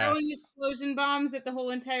ragrats. Throwing explosion bombs at the whole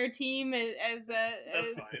entire team as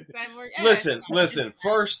Cyborg. Listen.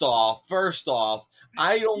 First off,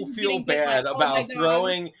 I don't feel bad about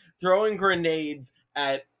throwing grenades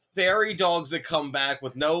at fairy dogs that come back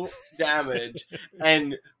with no damage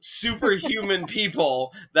and superhuman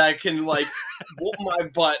people that can like whoop my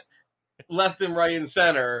butt left and right and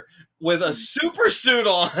center with a super suit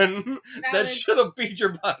on that should have beat your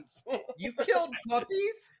butts. You killed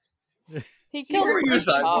puppies? He killed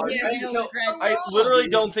I literally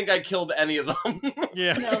don't think I killed any of them.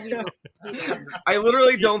 Yeah. I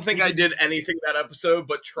literally don't think I did anything that episode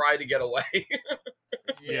but try to get away.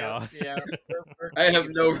 Yeah. I have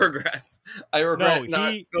no regrets. I regret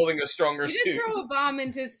not building a stronger suit. You did throw a bomb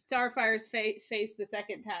into Starfire's face the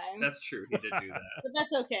second time. That's true. He did do that. But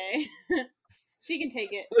that's okay. She can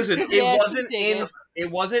take it. Listen,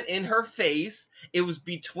 it wasn't in her face. It was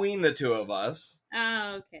between the two of us.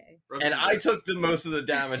 Oh, okay. And I took the most of the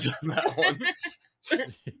damage on that one.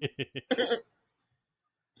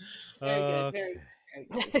 Very good.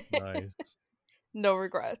 Nice. No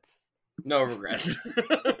regrets. No regrets.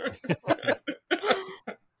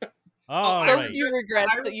 So few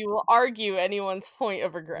regrets that you will argue anyone's point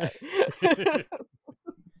of regret.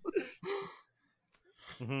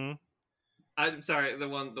 Mm-hmm. I'm sorry. The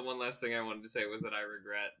one last thing I wanted to say was that I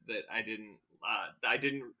regret that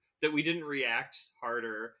that we didn't react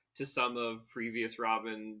harder to some of previous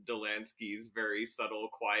Robin Delansky's very subtle,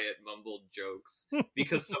 quiet, mumbled jokes,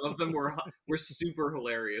 because some of them were super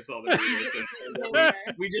hilarious on the re-listen.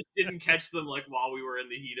 We just didn't catch them like while we were in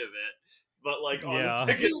the heat of it. But like on the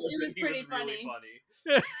second listen, he was really funny.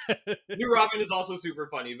 New Robin is also super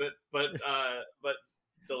funny, but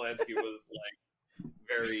Delansky was like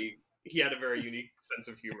very. He had a very unique sense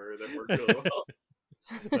of humor that worked really well.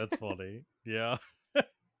 That's funny. Yeah.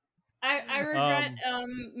 I regret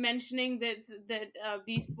mentioning that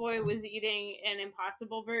Beast Boy was eating an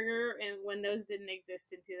Impossible Burger, and when those didn't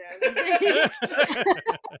exist in 2003.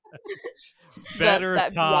 Better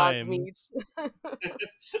times.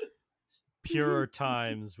 Purer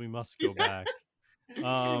times. We must go back.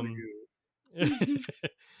 All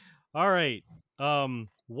right.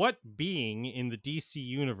 What being in the DC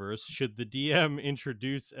universe should the DM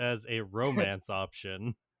introduce as a romance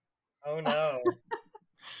option? Oh no.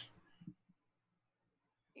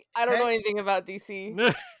 I don't know anything about DC.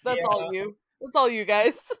 That's all you. That's all you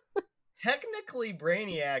guys. technically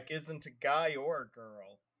Brainiac isn't a guy or a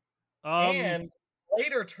girl. And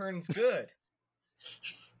later turns good.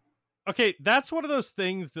 Okay, that's one of those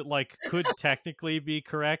things that like could technically be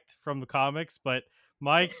correct from the comics, but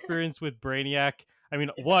my experience with Brainiac, I mean,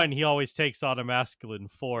 one, he always takes on a masculine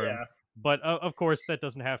form, but of course that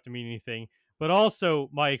doesn't have to mean anything. But also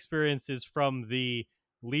my experience is from the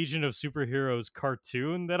Legion of Superheroes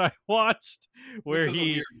cartoon that I watched, where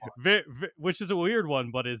which is a weird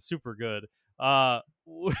one, but it's super good.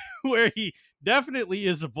 Where he definitely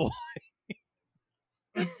is a boy.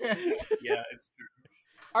 Yeah, it's true.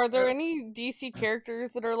 Are there any DC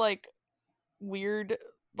characters that are like weird,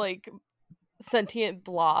 like sentient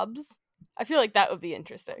blobs? I feel like that would be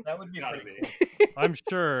interesting. That would be pretty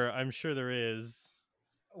cool. I'm sure there is.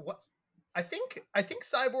 What? I think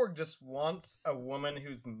Cyborg just wants a woman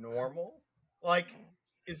who's normal. Like,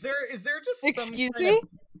 is there just excuse some me?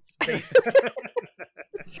 Space?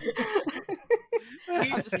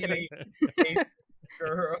 Space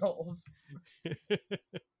girls.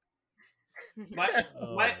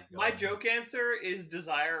 My joke answer is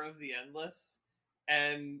Desire of the Endless,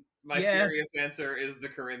 and my serious answer is the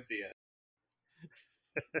Corinthian.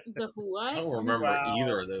 The what? I don't remember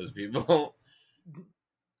either of those people.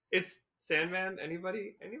 It's Sandman.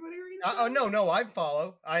 Anybody read that? Oh no, I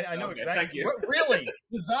follow. I know exactly. Thank you. Really,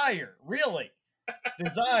 Desire. Really,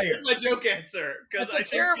 Desire. That's my joke answer because it's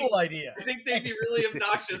a terrible idea. I think they'd be really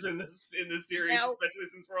obnoxious in this series, now, especially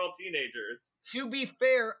since we're all teenagers. To be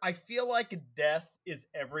fair, I feel like death is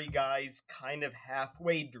every guy's kind of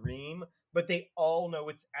halfway dream, but they all know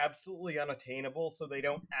it's absolutely unattainable, so they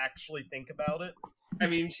don't actually think about it. I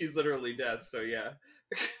mean, she's literally death, so yeah.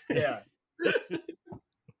 Yeah.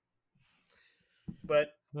 But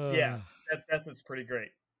yeah, that's pretty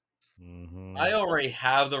great. Mm-hmm. I already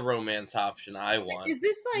have the romance option I want. Is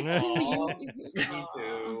this like Me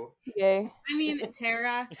too. Yay. I mean,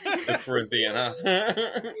 Tara. The Corinthian, huh?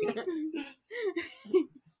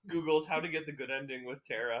 Google's how to get the good ending with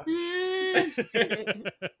Tara. You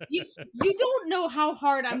don't know how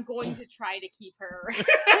hard I'm going to try to keep her around.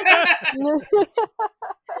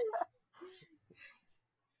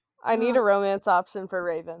 I need a romance option for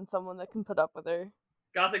Raven, someone that can put up with her.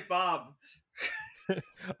 Gothic Bob.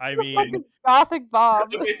 I mean, Gothic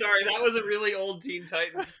Bob. Okay, sorry, that was a really old Teen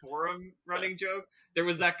Titans forum running joke. There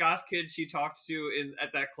was that goth kid she talked to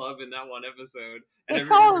at that club in that one episode. And they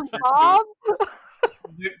call him Bob?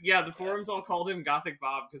 Yeah, the forums all called him Gothic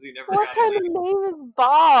Bob because he never what got kind it. of name is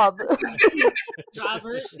Bob? Robert.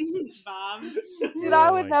 Bob. Dude,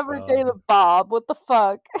 I would never date a Bob. What the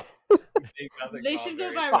fuck? They should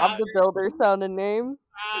go by Bob Robert. the Builder sounding name.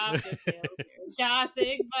 Bob the Builder.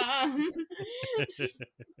 Gothic Bob.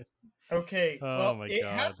 Okay, well, my it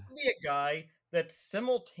God. has to be a guy that's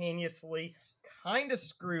simultaneously kind of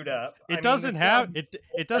screwed up. It doesn't have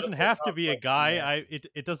to be a guy.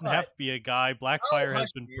 It doesn't have to be a guy. Blackfire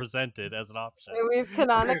has been presented as an option. And we've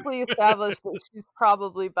canonically established that she's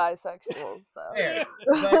probably bisexual. So, Fair.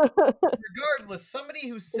 But regardless, somebody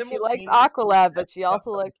who's she likes simultaneously Aqualad, but she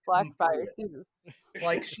also likes Blackfire too.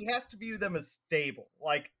 like she has to view them as stable.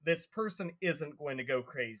 Like this person isn't going to go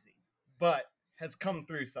crazy, but has come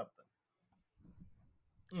through something.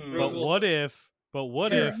 But what if?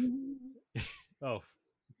 Oh.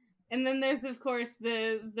 And then there's of course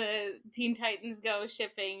the Teen Titans Go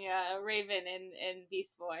shipping Raven and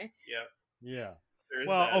Beast Boy. Yep. Yeah. There's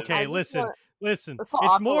Well, that. okay, listen. It's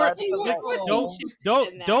Aqualad more. Aqualad.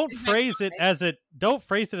 Don't phrase it as a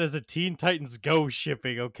Teen Titans Go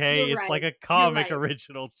shipping. Okay, You're it's right. like a comic You're right.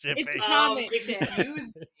 original shipping. It's comic ship.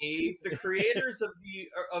 Excuse me. The creators of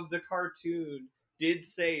the cartoon did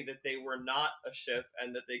say that they were not a ship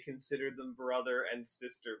and that they considered them brother and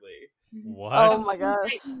sisterly. What? Oh my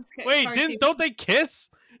gosh. Wait, don't they kiss?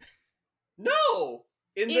 No.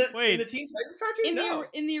 In the Teen Titans cartoon?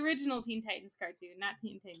 In the original Teen Titans cartoon, not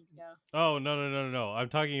Teen Titans Go. Oh no! I'm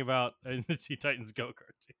talking about in the Teen Titans Go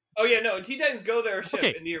cartoon. Oh yeah, no. In Teen Titans Go, they're a ship.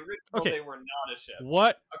 Okay. In the original, they were not a ship.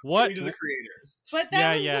 What? According to the creators. But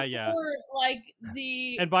that was yeah. before, like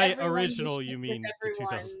the. And by everyone original, was you with mean the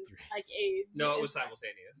everyone, 2003? like age. No, it was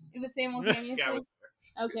simultaneous. It was simultaneous. Yeah, I was there.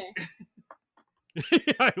 Okay.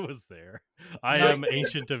 I was there. I am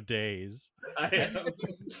Ancient of Days. I am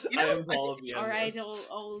Paul of the All right, Endless.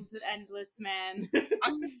 old endless man. I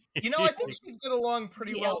think she'd get along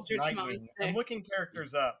pretty The well with Eldritch Nightwing. Monster. I'm looking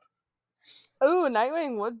characters up. Ooh,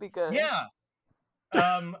 Nightwing would be good. Yeah.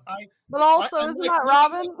 But also, I'm isn't like, that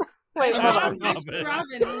Robin? Wait, hold That's on. Robin. Robin,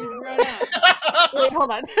 he's grown up. Wait,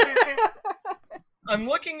 hold on. I'm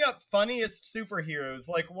looking up funniest superheroes,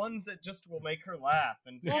 like ones that just will make her laugh.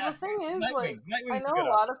 And well, the thing is, I know a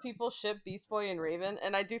lot of people ship Beast Boy and Raven,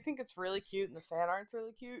 and I do think it's really cute, and the fan art's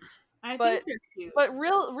really cute. I think they're cute. But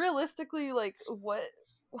realistically, like,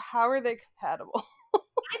 how are they compatible?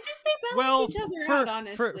 I think they balance each other out,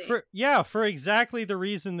 honestly. For exactly the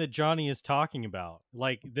reason that Johnny is talking about.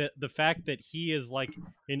 Like, the fact that he is, like,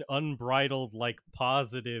 an unbridled, like,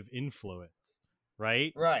 positive influence,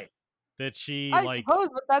 right? Right. That she, I suppose,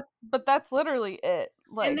 but that's literally it.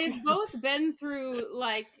 Like, and they've both been through,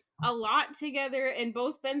 like, a lot together, and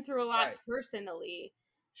both been through a lot personally.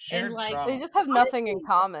 Shared and, like, trauma. They just have nothing in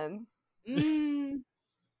common. I mean,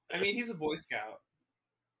 he's a Boy Scout,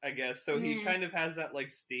 I guess, so he kind of has that,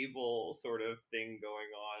 like, stable sort of thing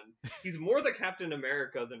going on. He's more the Captain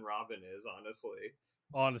America than Robin is, honestly.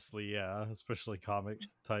 Honestly, yeah, especially comic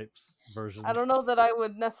types versions. I don't know that I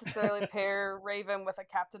would necessarily pair Raven with a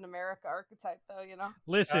Captain America archetype, though. You know.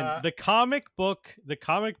 Listen, the comic book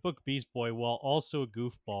Beast Boy, while also a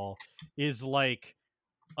goofball, is like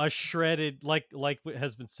a shredded, like what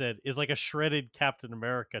has been said, is like a shredded Captain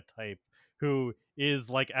America type who is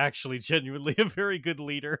like actually genuinely a very good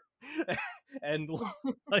leader and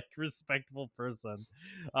like respectable person.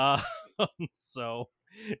 So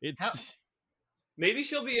it's. Maybe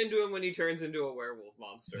she'll be into him when he turns into a werewolf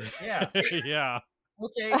monster. Yeah. Yeah.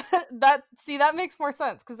 Okay. that makes more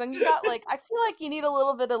sense, because then you got, like, I feel like you need a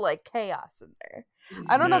little bit of, like, chaos in there.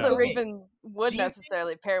 I don't know that Raven would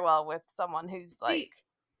necessarily pair well with someone who's like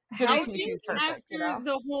I think after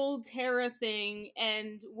the whole Terra thing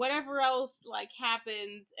and whatever else, like,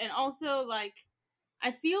 happens, and also, like,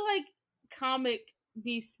 I feel like comic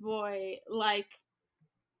Beast Boy, like,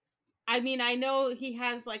 I mean, I know he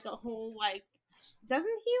has, like, a whole, like,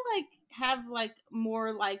 doesn't he, like, have, like,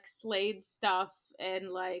 more, like, Slade stuff, and,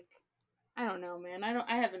 like, I don't know, man.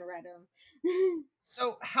 I haven't read him.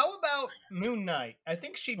 So how about Moon Knight? I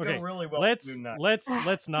think she'd go really well with Moon Knight.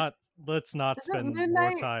 Let's not spend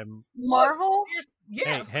more time. Marvel?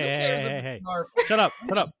 Yeah. Hey. Shut up.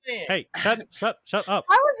 Hey, shut up.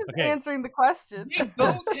 I was just answering the question.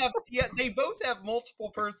 They both have multiple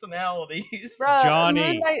personalities. Bruh,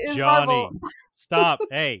 Johnny, stop.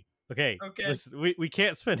 Hey. Okay. Listen, we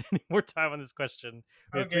can't spend any more time on this question.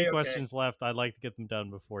 We have 3 questions left. I'd like to get them done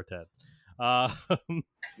before 10. You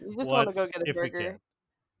just want to go get a burger.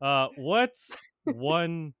 What's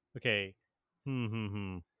one? Okay.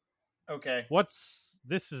 Okay.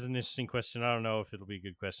 This is an interesting question. I don't know if it'll be a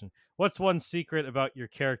good question. What's one secret about your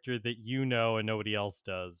character that you know and nobody else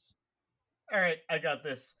does? All right, I got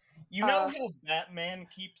this. You know how Batman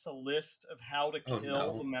keeps a list of how to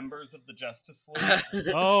kill the members of the Justice League?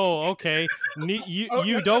 Oh, okay.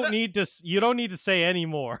 You don't need to say any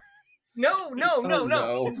more. No.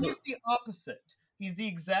 He's the opposite. He's the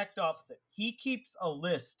exact opposite. He keeps a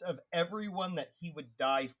list of everyone that he would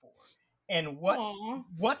die for, and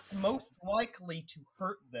what's most likely to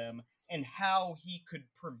hurt them, and how he could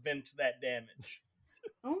prevent that damage.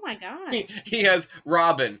 Oh my god. He has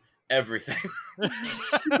Robin, everything.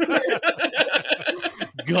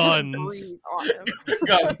 Guns.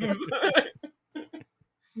 Guns.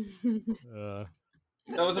 That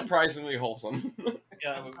was surprisingly wholesome.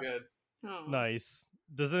 Yeah, that was good. Oh. Nice.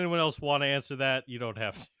 Does anyone else want to answer that? You don't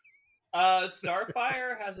have to.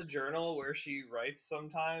 Starfire has a journal where she writes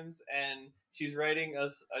sometimes, and she's writing a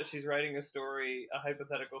story, a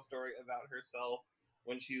hypothetical story about herself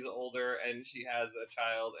when she's older, and she has a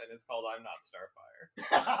child, and it's called "I'm Not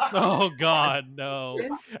Starfire." Oh God, no!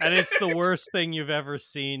 And it's the worst thing you've ever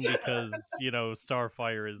seen because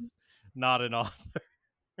Starfire is not an author.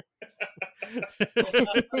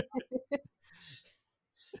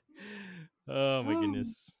 Oh my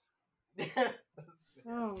goodness.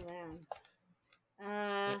 Oh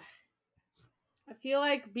man. I feel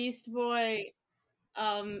like Beast Boy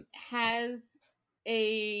has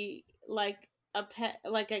a pet,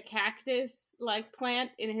 like a cactus like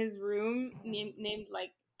plant in his room named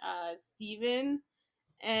like Steven,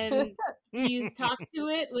 and he's talked to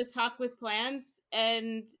it with Talk with Plants,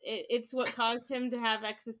 and it's what caused him to have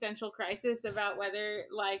existential crisis about whether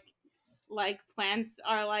like plants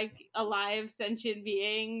are like alive sentient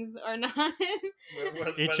beings or not.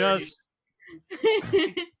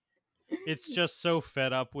 It's just so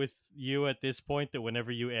fed up with you at this point that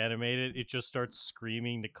whenever you animate it, it just starts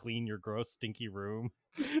screaming to clean your gross stinky room.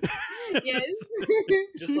 Yes.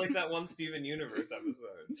 Just like that one Steven Universe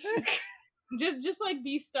episode. Just like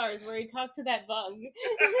Beastars where he talked to that bug.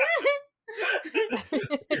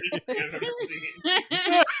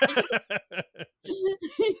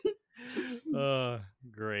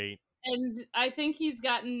 Great. And I think he's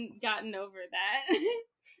gotten over that.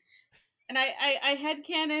 And I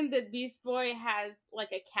headcanon that Beast Boy has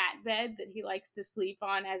like a cat bed that he likes to sleep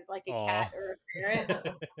on as like a cat or a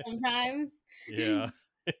ferret sometimes. Yeah.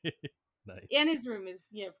 Nice. And his room is,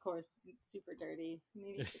 of course, super dirty.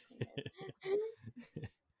 Maybe clean it.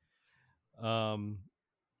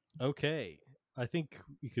 Okay. I think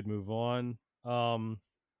we could move on.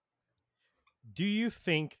 Do you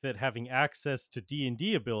think that having access to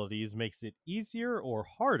D&D abilities makes it easier or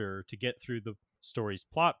harder to get through the story's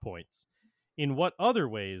plot points? In what other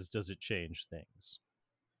ways does it change things?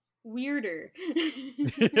 Weirder.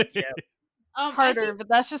 Harder, but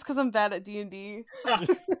that's just because I'm bad at D&D. I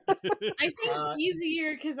think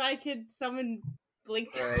easier because I could summon blink.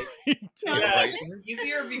 Right. Yeah,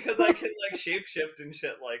 easier because I can like shapeshift and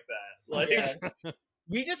shit like that. Like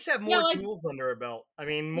we just have more tools under our belt. I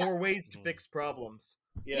mean, more ways to fix problems.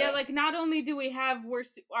 Yeah, like not only do we have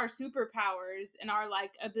our superpowers and our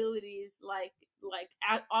like abilities like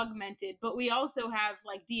augmented, but we also have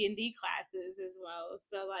like D&D classes as well.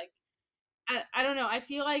 So like I don't know, I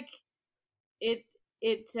feel like it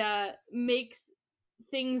makes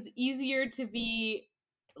things easier to be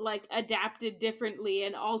like adapted differently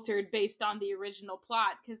and altered based on the original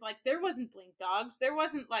plot, because like there wasn't blink dogs, there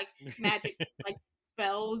wasn't like magic like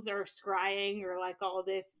spells or scrying or like all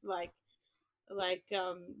this like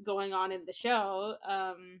going on in the show.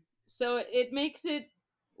 So it makes it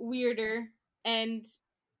weirder and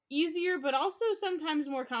easier, but also sometimes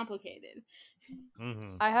more complicated.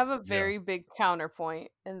 Mm-hmm. I have a very big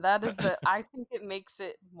counterpoint, and that is that I think it makes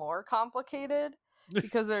it more complicated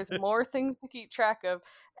because there's more things to keep track of.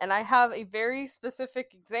 And I have a very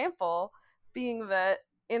specific example, being that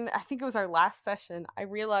I think it was our last session, I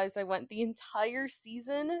realized I went the entire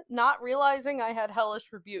season not realizing I had Hellish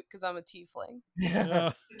Rebuke because I'm a tiefling.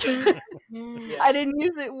 Yeah. I didn't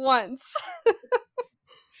use it once.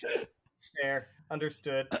 Fair.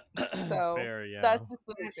 Understood. So fair, yeah. That's just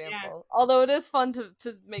an example. Yeah. Although it is fun to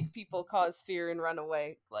make people cause fear and run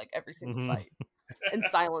away like every single fight and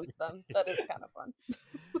silence them. That is kind of fun.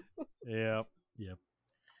 Yep.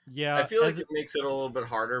 Yeah. I feel like it makes it a little bit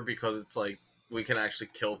harder because it's like we can actually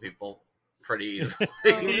kill people pretty easily.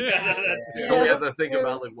 We have to think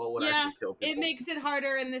about like what would actually kill people. It makes it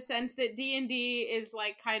harder in the sense that D&D is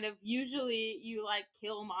like kind of usually you like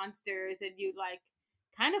kill monsters and you like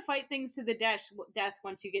kind of fight things to the death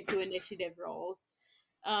once you get to initiative rolls.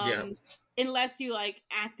 Unless you like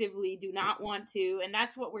actively do not want to, and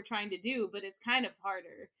that's what we're trying to do, but it's kind of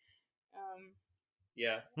harder.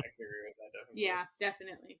 Yeah, I can agree with that, definitely. Yeah,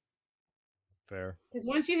 definitely. Fair. Because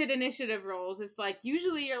once you hit initiative rolls, it's like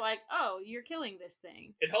usually you're like, oh, you're killing this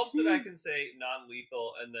thing. It helps that I can say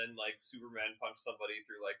non-lethal and then like Superman punch somebody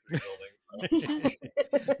through like 3 buildings.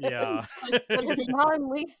 So. Yeah. But it's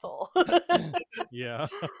non-lethal. Yeah.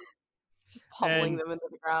 Just pummeling them into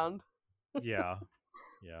the ground. Yeah.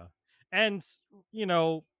 And,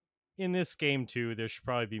 in this game too, there should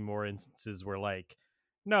probably be more instances where like,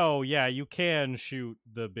 no, yeah, you can shoot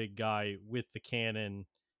the big guy with the cannon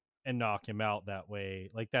and knock him out that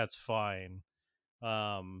way. Like, that's fine.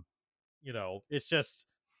 It's just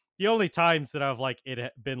the only times that I've like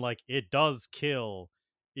it been like it does kill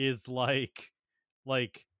is like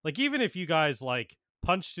even if you guys like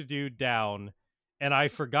punched a dude down and I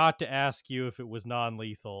forgot to ask you if it was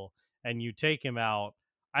non-lethal and you take him out,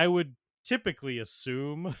 I would typically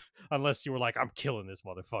assume, unless you were like, I'm killing this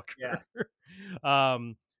motherfucker. Yeah.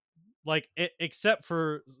 Except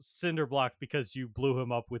for Cinderblock, because you blew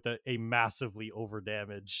him up with a massively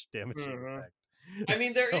damaging effect. I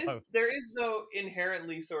mean, there is though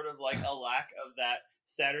inherently sort of like a lack of that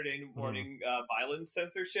Saturday morning violence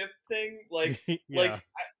censorship thing. Like,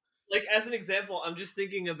 like as an example, I'm just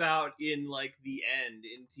thinking about in like the end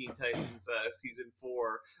in Teen Titans season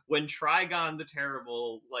 4 when Trigon the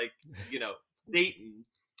Terrible, like Satan,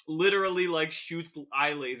 literally like shoots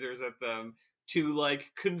eye lasers at them to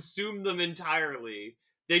like consume them entirely.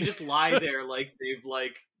 They just lie there like they've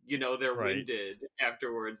like they're winded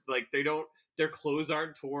afterwards. Like they don't. Their clothes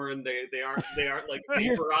aren't torn. They aren't like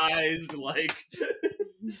vaporized. Like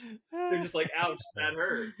they're just like, ouch, that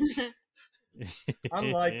hurt.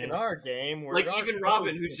 Unlike in our game, where like even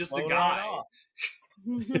Robin, who's just a guy.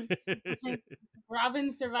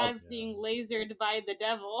 Robin survived being lasered by the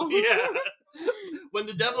devil. Yeah, when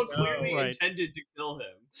the devil clearly intended to kill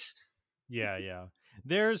him. Yeah.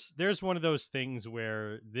 There's one of those things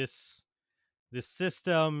where this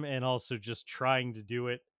system and also just trying to do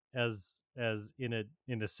it as in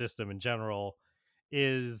a system in general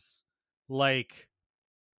is like,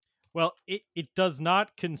 well, it does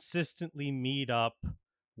not consistently meet up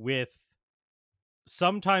with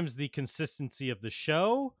sometimes the consistency of the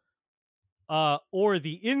show, or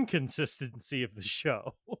the inconsistency of the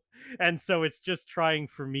show. And so it's just trying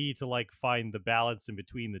for me to like find the balance in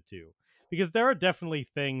between the two, because there are definitely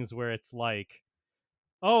things where it's like,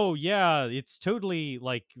 oh yeah, it's totally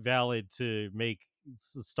like valid to make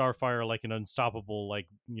Starfire like an unstoppable, like,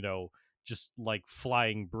 just like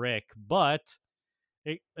flying brick. But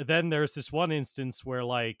then there's this one instance where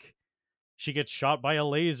like she gets shot by a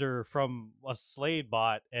laser from a Slade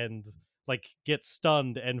bot and like gets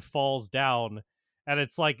stunned and falls down, and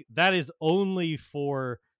it's like that is only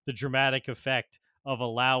for the dramatic effect of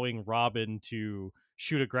allowing Robin to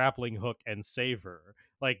shoot a grappling hook and save her.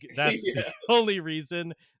 Like that's the only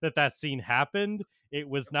reason that scene happened. It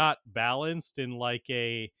was not balanced in like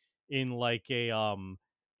a it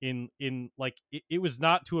was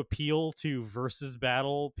not to appeal to versus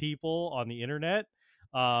battle people on the internet.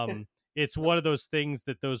 It's one of those things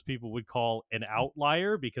that those people would call an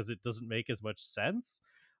outlier because it doesn't make as much sense.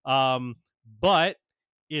 But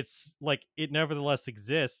it's like it nevertheless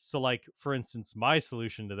exists. So like, for instance, my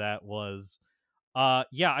solution to that was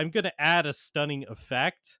I'm gonna add a stunning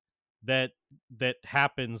effect that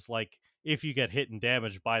happens like if you get hit and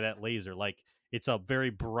damaged by that laser. Like it's a very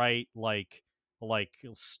bright, like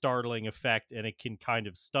startling effect, and it can kind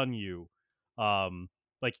of stun you,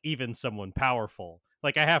 like even someone powerful.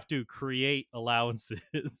 Like I have to create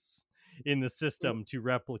allowances in the system to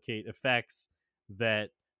replicate effects that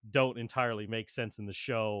don't entirely make sense in the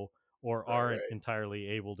show or aren't entirely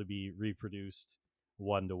able to be reproduced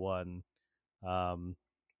one to one.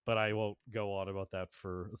 But I won't go on about that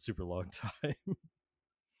for a super long time.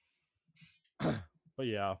 But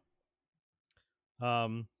yeah.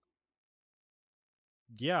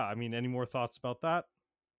 Yeah, I mean, any more thoughts about that?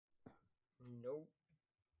 Nope.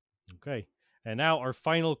 Okay. And now our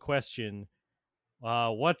final question.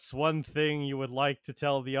 What's one thing you would like to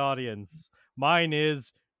tell the audience? Mine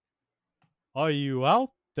is, are you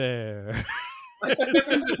out there?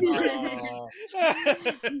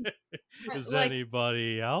 Is like,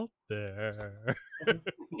 anybody out there?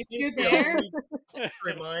 If you're there,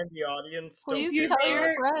 remind the audience. Please tell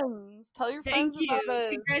your friends. Tell your friends about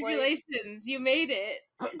it. Congratulations, you made it.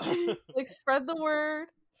 Like spread the word.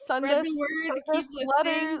 Send us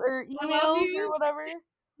letters or emails or whatever.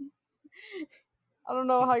 I don't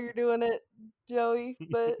know how you're doing it, Joey,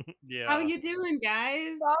 but yeah. How you doing,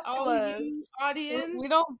 guys? Talk to us. Audience. We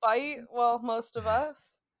don't bite. Well, most of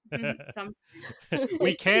us.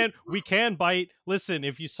 we can bite. Listen,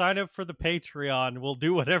 if you sign up for the Patreon, we'll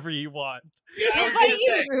do whatever you want. Yeah, I was gonna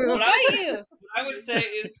say, what I would say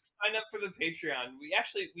is sign up for the Patreon. We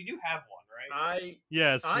do have one, right?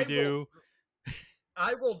 Yes, we do.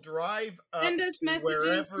 I will drive up. Send us messages.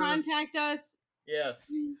 Wherever, contact us. Yes,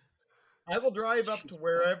 I will drive up to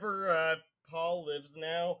wherever Paul lives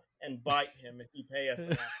now and bite him if you pay us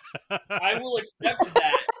enough. I will accept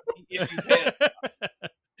that if you pay us enough.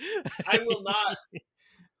 I will not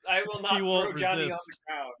throw Johnny resist.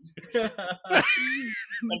 on the ground.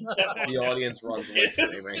 The audience runs away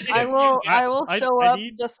screaming. I will show up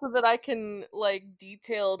just so that I can like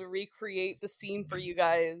detailed recreate the scene for you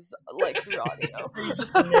guys like through audio.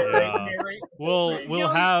 We'll Joey,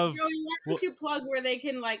 have. Joey, why don't you plug where they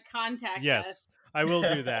can like contact us? Yes, I will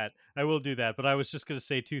do that. But I was just going to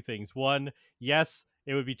say two things. One, yes,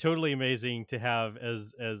 it would be totally amazing to have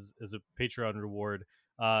as a Patreon reward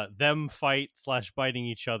them fight / biting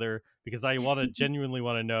each other, because I genuinely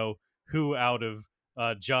want to know who out of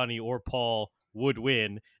Johnny or Paul would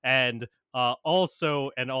win, and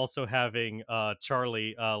also having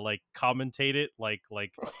Charlie like commentate it like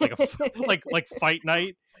like fight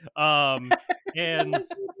night, and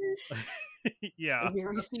yeah. And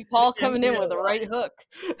here we see Paul coming in with a right hook.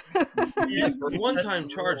 For a one-time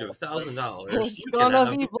charge of $1,000, it's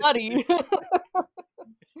gonna be bloody.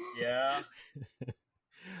 Yeah.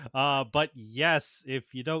 But yes,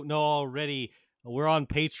 if you don't know already, we're on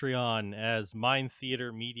Patreon as Mind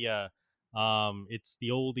Theater Media. It's the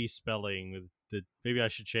oldie spelling with the. Maybe I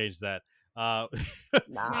should change that. Nah,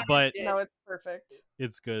 but no, it's perfect.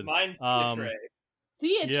 It's good. Mind Theatre.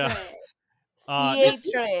 Theatre.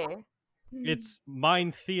 Theatre. It's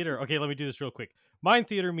Mind Theater. Okay, let me do this real quick. Mind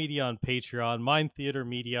Theater Media on Patreon, Mind Theater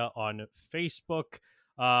Media on Facebook,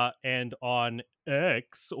 and on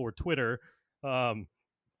X or Twitter.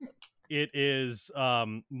 It is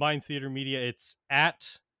Mind Theater Media. It's at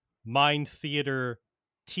Mind Theater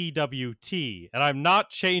TWT, and I'm not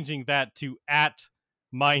changing that to at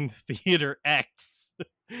Mind Theater X.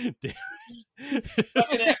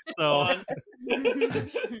 So,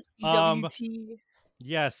 WT.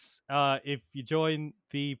 yes, if you join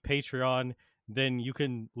the Patreon, then you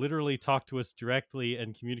can literally talk to us directly,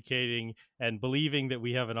 and communicating and believing that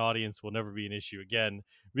we have an audience will never be an issue again,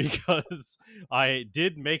 because I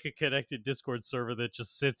did make a connected Discord server that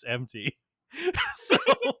just sits empty. So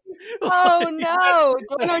oh no,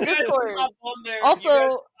 join our Discord.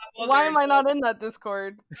 Also, why am I not in that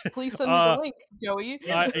Discord? Please send me the link, Joey.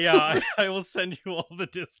 I will send you all the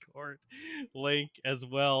Discord link as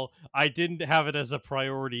well. I didn't have it as a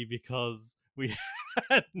priority because we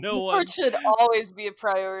had no Discord one. should always be a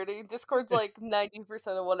priority. Discord's like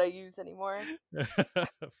 90% of what I use anymore.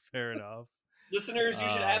 Fair enough. Listeners, you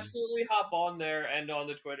should absolutely hop on there and on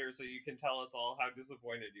the Twitter so you can tell us all how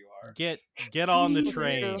disappointed you are. Get on the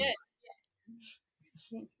train.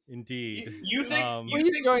 Indeed. You think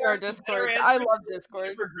please join our Discord. I love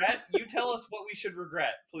Discord. Regret? You tell us what we should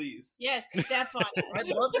regret, please. Yes, step on it. I'd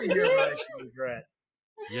love to hear what I should regret.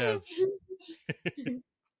 Yes.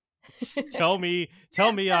 Tell me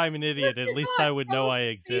I'm an idiot. At least I would know I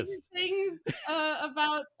exist. Things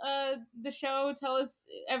about the show. Tell us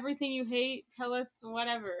everything you hate. Tell us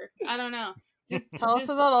whatever. I don't know. Just tell us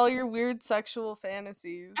about all your weird sexual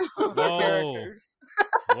fantasies of our characters.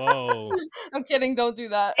 Whoa. I'm kidding, don't do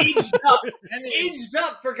that. Aged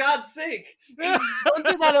up, for God's sake. Don't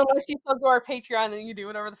do that unless you sub to our Patreon and you do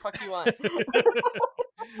whatever the fuck you want.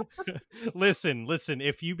 Listen,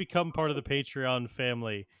 if you become part of the Patreon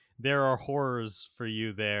family, there are horrors for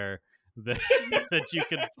you there that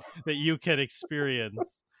you can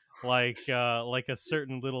experience. Like a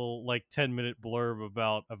certain little 10-minute blurb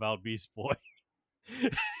about Beast Boy.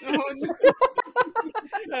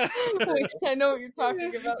 I know what you're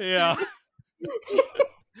talking about. Yeah.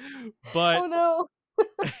 But oh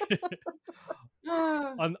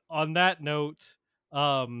no. on that note,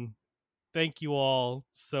 thank you all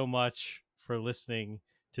so much for listening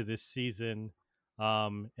to this season.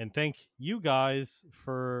 And thank you guys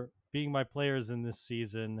for being my players in this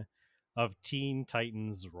season of Teen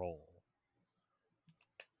Titans Roll.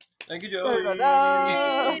 Thank you, Joey. We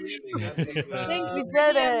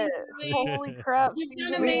did it. Holy crap. You've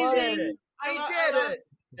done amazing. I did it.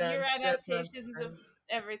 Your adaptations of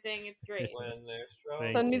everything. It's great. When they're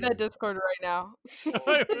strong. Send me that Discord right now.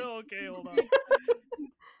 I will. Okay, hold on.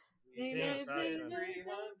 We did 300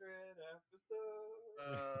 episodes.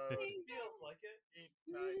 Feels like it.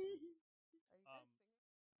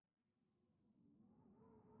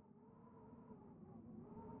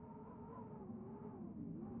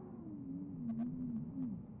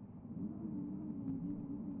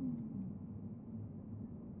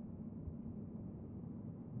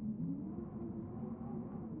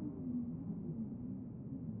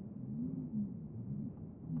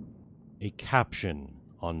 A caption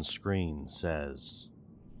on screen says,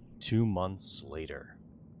 2 months later.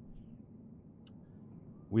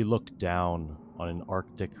 We look down on an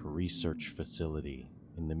Arctic research facility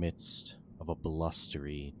in the midst of a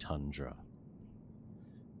blustery tundra.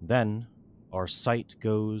 Then, our sight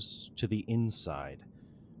goes to the inside,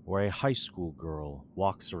 where a high school girl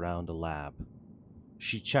walks around a lab.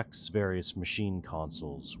 She checks various machine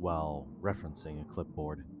consoles while referencing a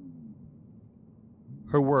clipboard.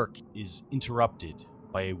 Her work is interrupted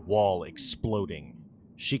by a wall exploding.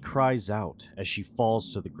 She cries out as she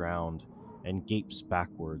falls to the ground and gapes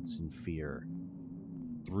backwards in fear.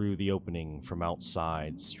 Through the opening from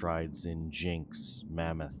outside strides in Jinx,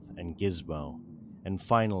 Mammoth, and Gizmo, and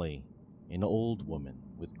finally, an old woman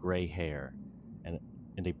with gray hair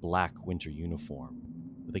and a black winter uniform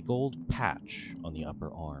with a gold patch on the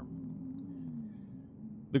upper arm.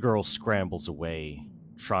 The girl scrambles away,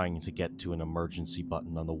 trying to get to an emergency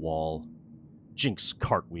button on the wall. Jinx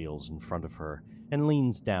cartwheels in front of her and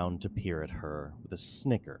leans down to peer at her with a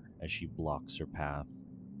snicker as she blocks her path.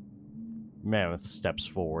 Mammoth steps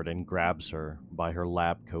forward and grabs her by her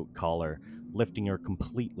lab coat collar, lifting her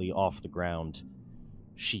completely off the ground.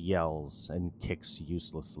 She yells and kicks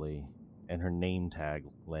uselessly, and her name tag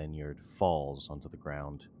lanyard falls onto the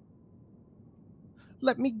ground.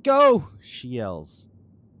 "Let me go!" she yells.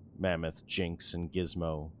 Mammoth, Jinx, and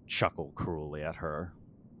Gizmo chuckle cruelly at her,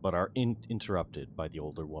 but are interrupted by the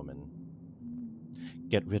older woman.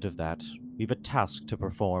 "Get rid of that. We've a task to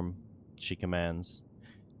perform," she commands.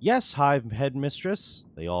 "Yes, Hive Headmistress,"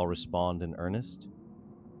 they all respond in earnest.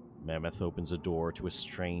 Mammoth opens a door to a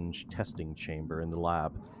strange testing chamber in the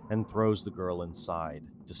lab and throws the girl inside,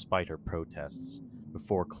 despite her protests,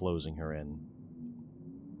 before closing her in.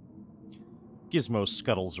 Gizmo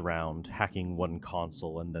scuttles around, hacking one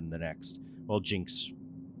console and then the next, while Jinx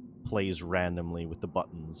plays randomly with the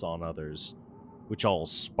buttons on others, which all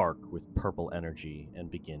spark with purple energy and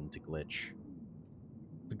begin to glitch.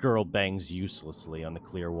 The girl bangs uselessly on the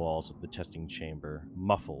clear walls of the testing chamber,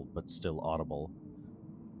 muffled but still audible.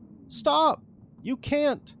 Stop! You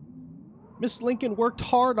can't! Miss Lincoln worked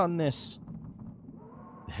hard on this.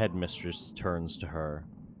 The headmistress turns to her.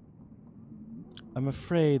 I'm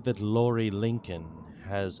afraid that Lori Lincoln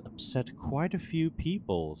has upset quite a few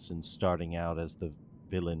people since starting out as the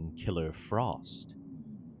villain Killer Frost.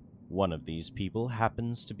 One of these people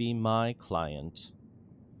happens to be my client.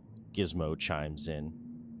 Gizmo chimes in.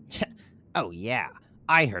 Oh yeah,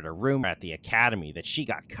 I heard a rumor at the academy that she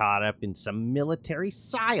got caught up in some military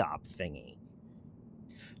psyop thingy.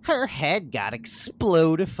 Her head got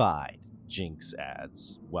explodified, Jinx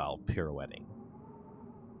adds, while pirouetting.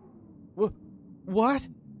 What?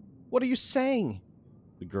 What are you saying?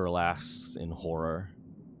 The girl asks in horror.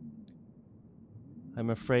 I'm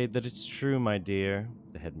afraid that it's true, my dear,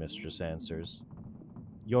 the headmistress answers.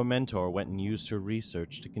 Your mentor went and used her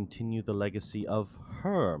research to continue the legacy of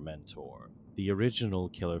her mentor, the original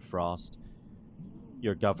Killer Frost.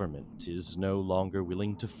 Your government is no longer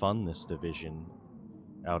willing to fund this division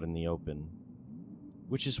out in the open,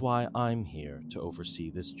 which is why I'm here to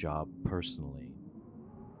oversee this job personally.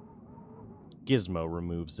 Gizmo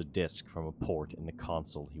removes a disc from a port in the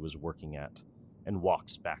console he was working at and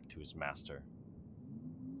walks back to his master.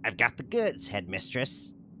 I've got the goods,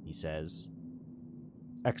 headmistress, he says.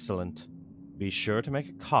 Excellent. Be sure to make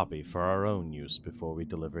a copy for our own use before we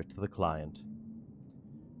deliver it to the client.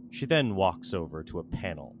 She then walks over to a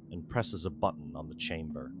panel and presses a button on the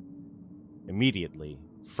chamber. Immediately,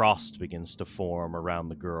 frost begins to form around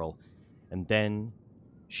the girl, and then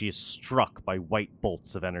she is struck by white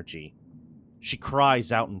bolts of energy. She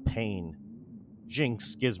cries out in pain.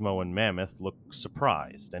 Jinx, Gizmo, and Mammoth look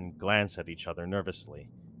surprised and glance at each other nervously.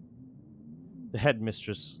 The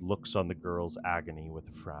headmistress looks on the girl's agony with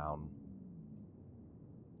a frown.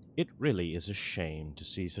 It really is a shame to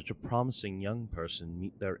see such a promising young person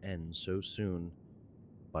meet their end so soon,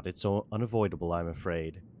 but it's unavoidable, I'm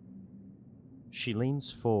afraid. She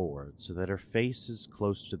leans forward so that her face is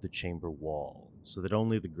close to the chamber wall, so that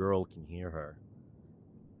only the girl can hear her.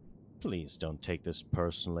 Please don't take this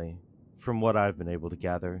personally. From what I've been able to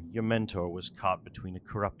gather, your mentor was caught between a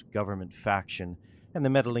corrupt government faction and the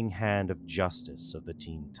meddling hand of justice of the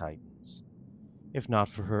Teen Titans. If not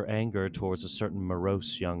for her anger towards a certain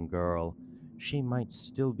morose young girl, she might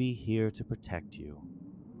still be here to protect you.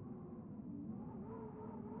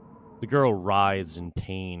 The girl writhes in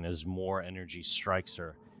pain as more energy strikes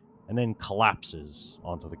her, and then collapses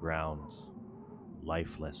onto the ground,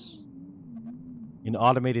 lifeless. An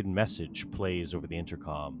automated message plays over the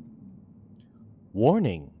intercom.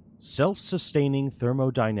 Warning! Self-sustaining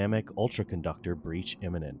thermodynamic ultraconductor breach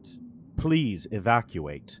imminent. Please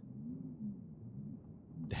evacuate.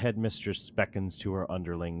 The headmistress beckons to her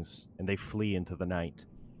underlings, and they flee into the night.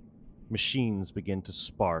 Machines begin to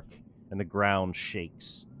spark, and the ground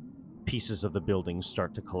shakes. Pieces of the building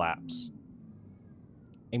start to collapse.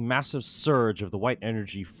 A massive surge of the white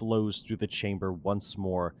energy flows through the chamber once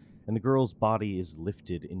more, and the girl's body is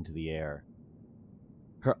lifted into the air.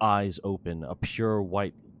 Her eyes open, a pure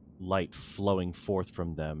white light flowing forth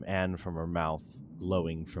from them and from her mouth,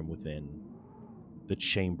 glowing from within. The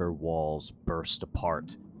chamber walls burst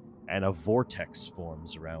apart, and a vortex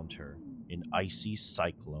forms around her, an icy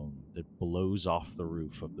cyclone that blows off the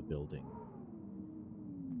roof of the building.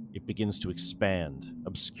 It begins to expand,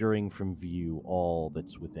 obscuring from view all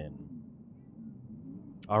that's within.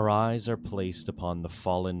 Our eyes are placed upon the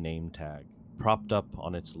fallen name tag, propped up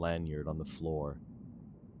on its lanyard on the floor,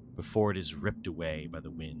 before it is ripped away by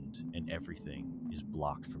the wind and everything is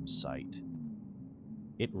blocked from sight.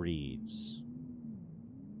 It reads,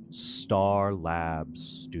 Star Labs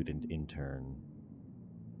student intern,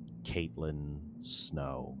 Caitlin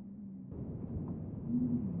Snow.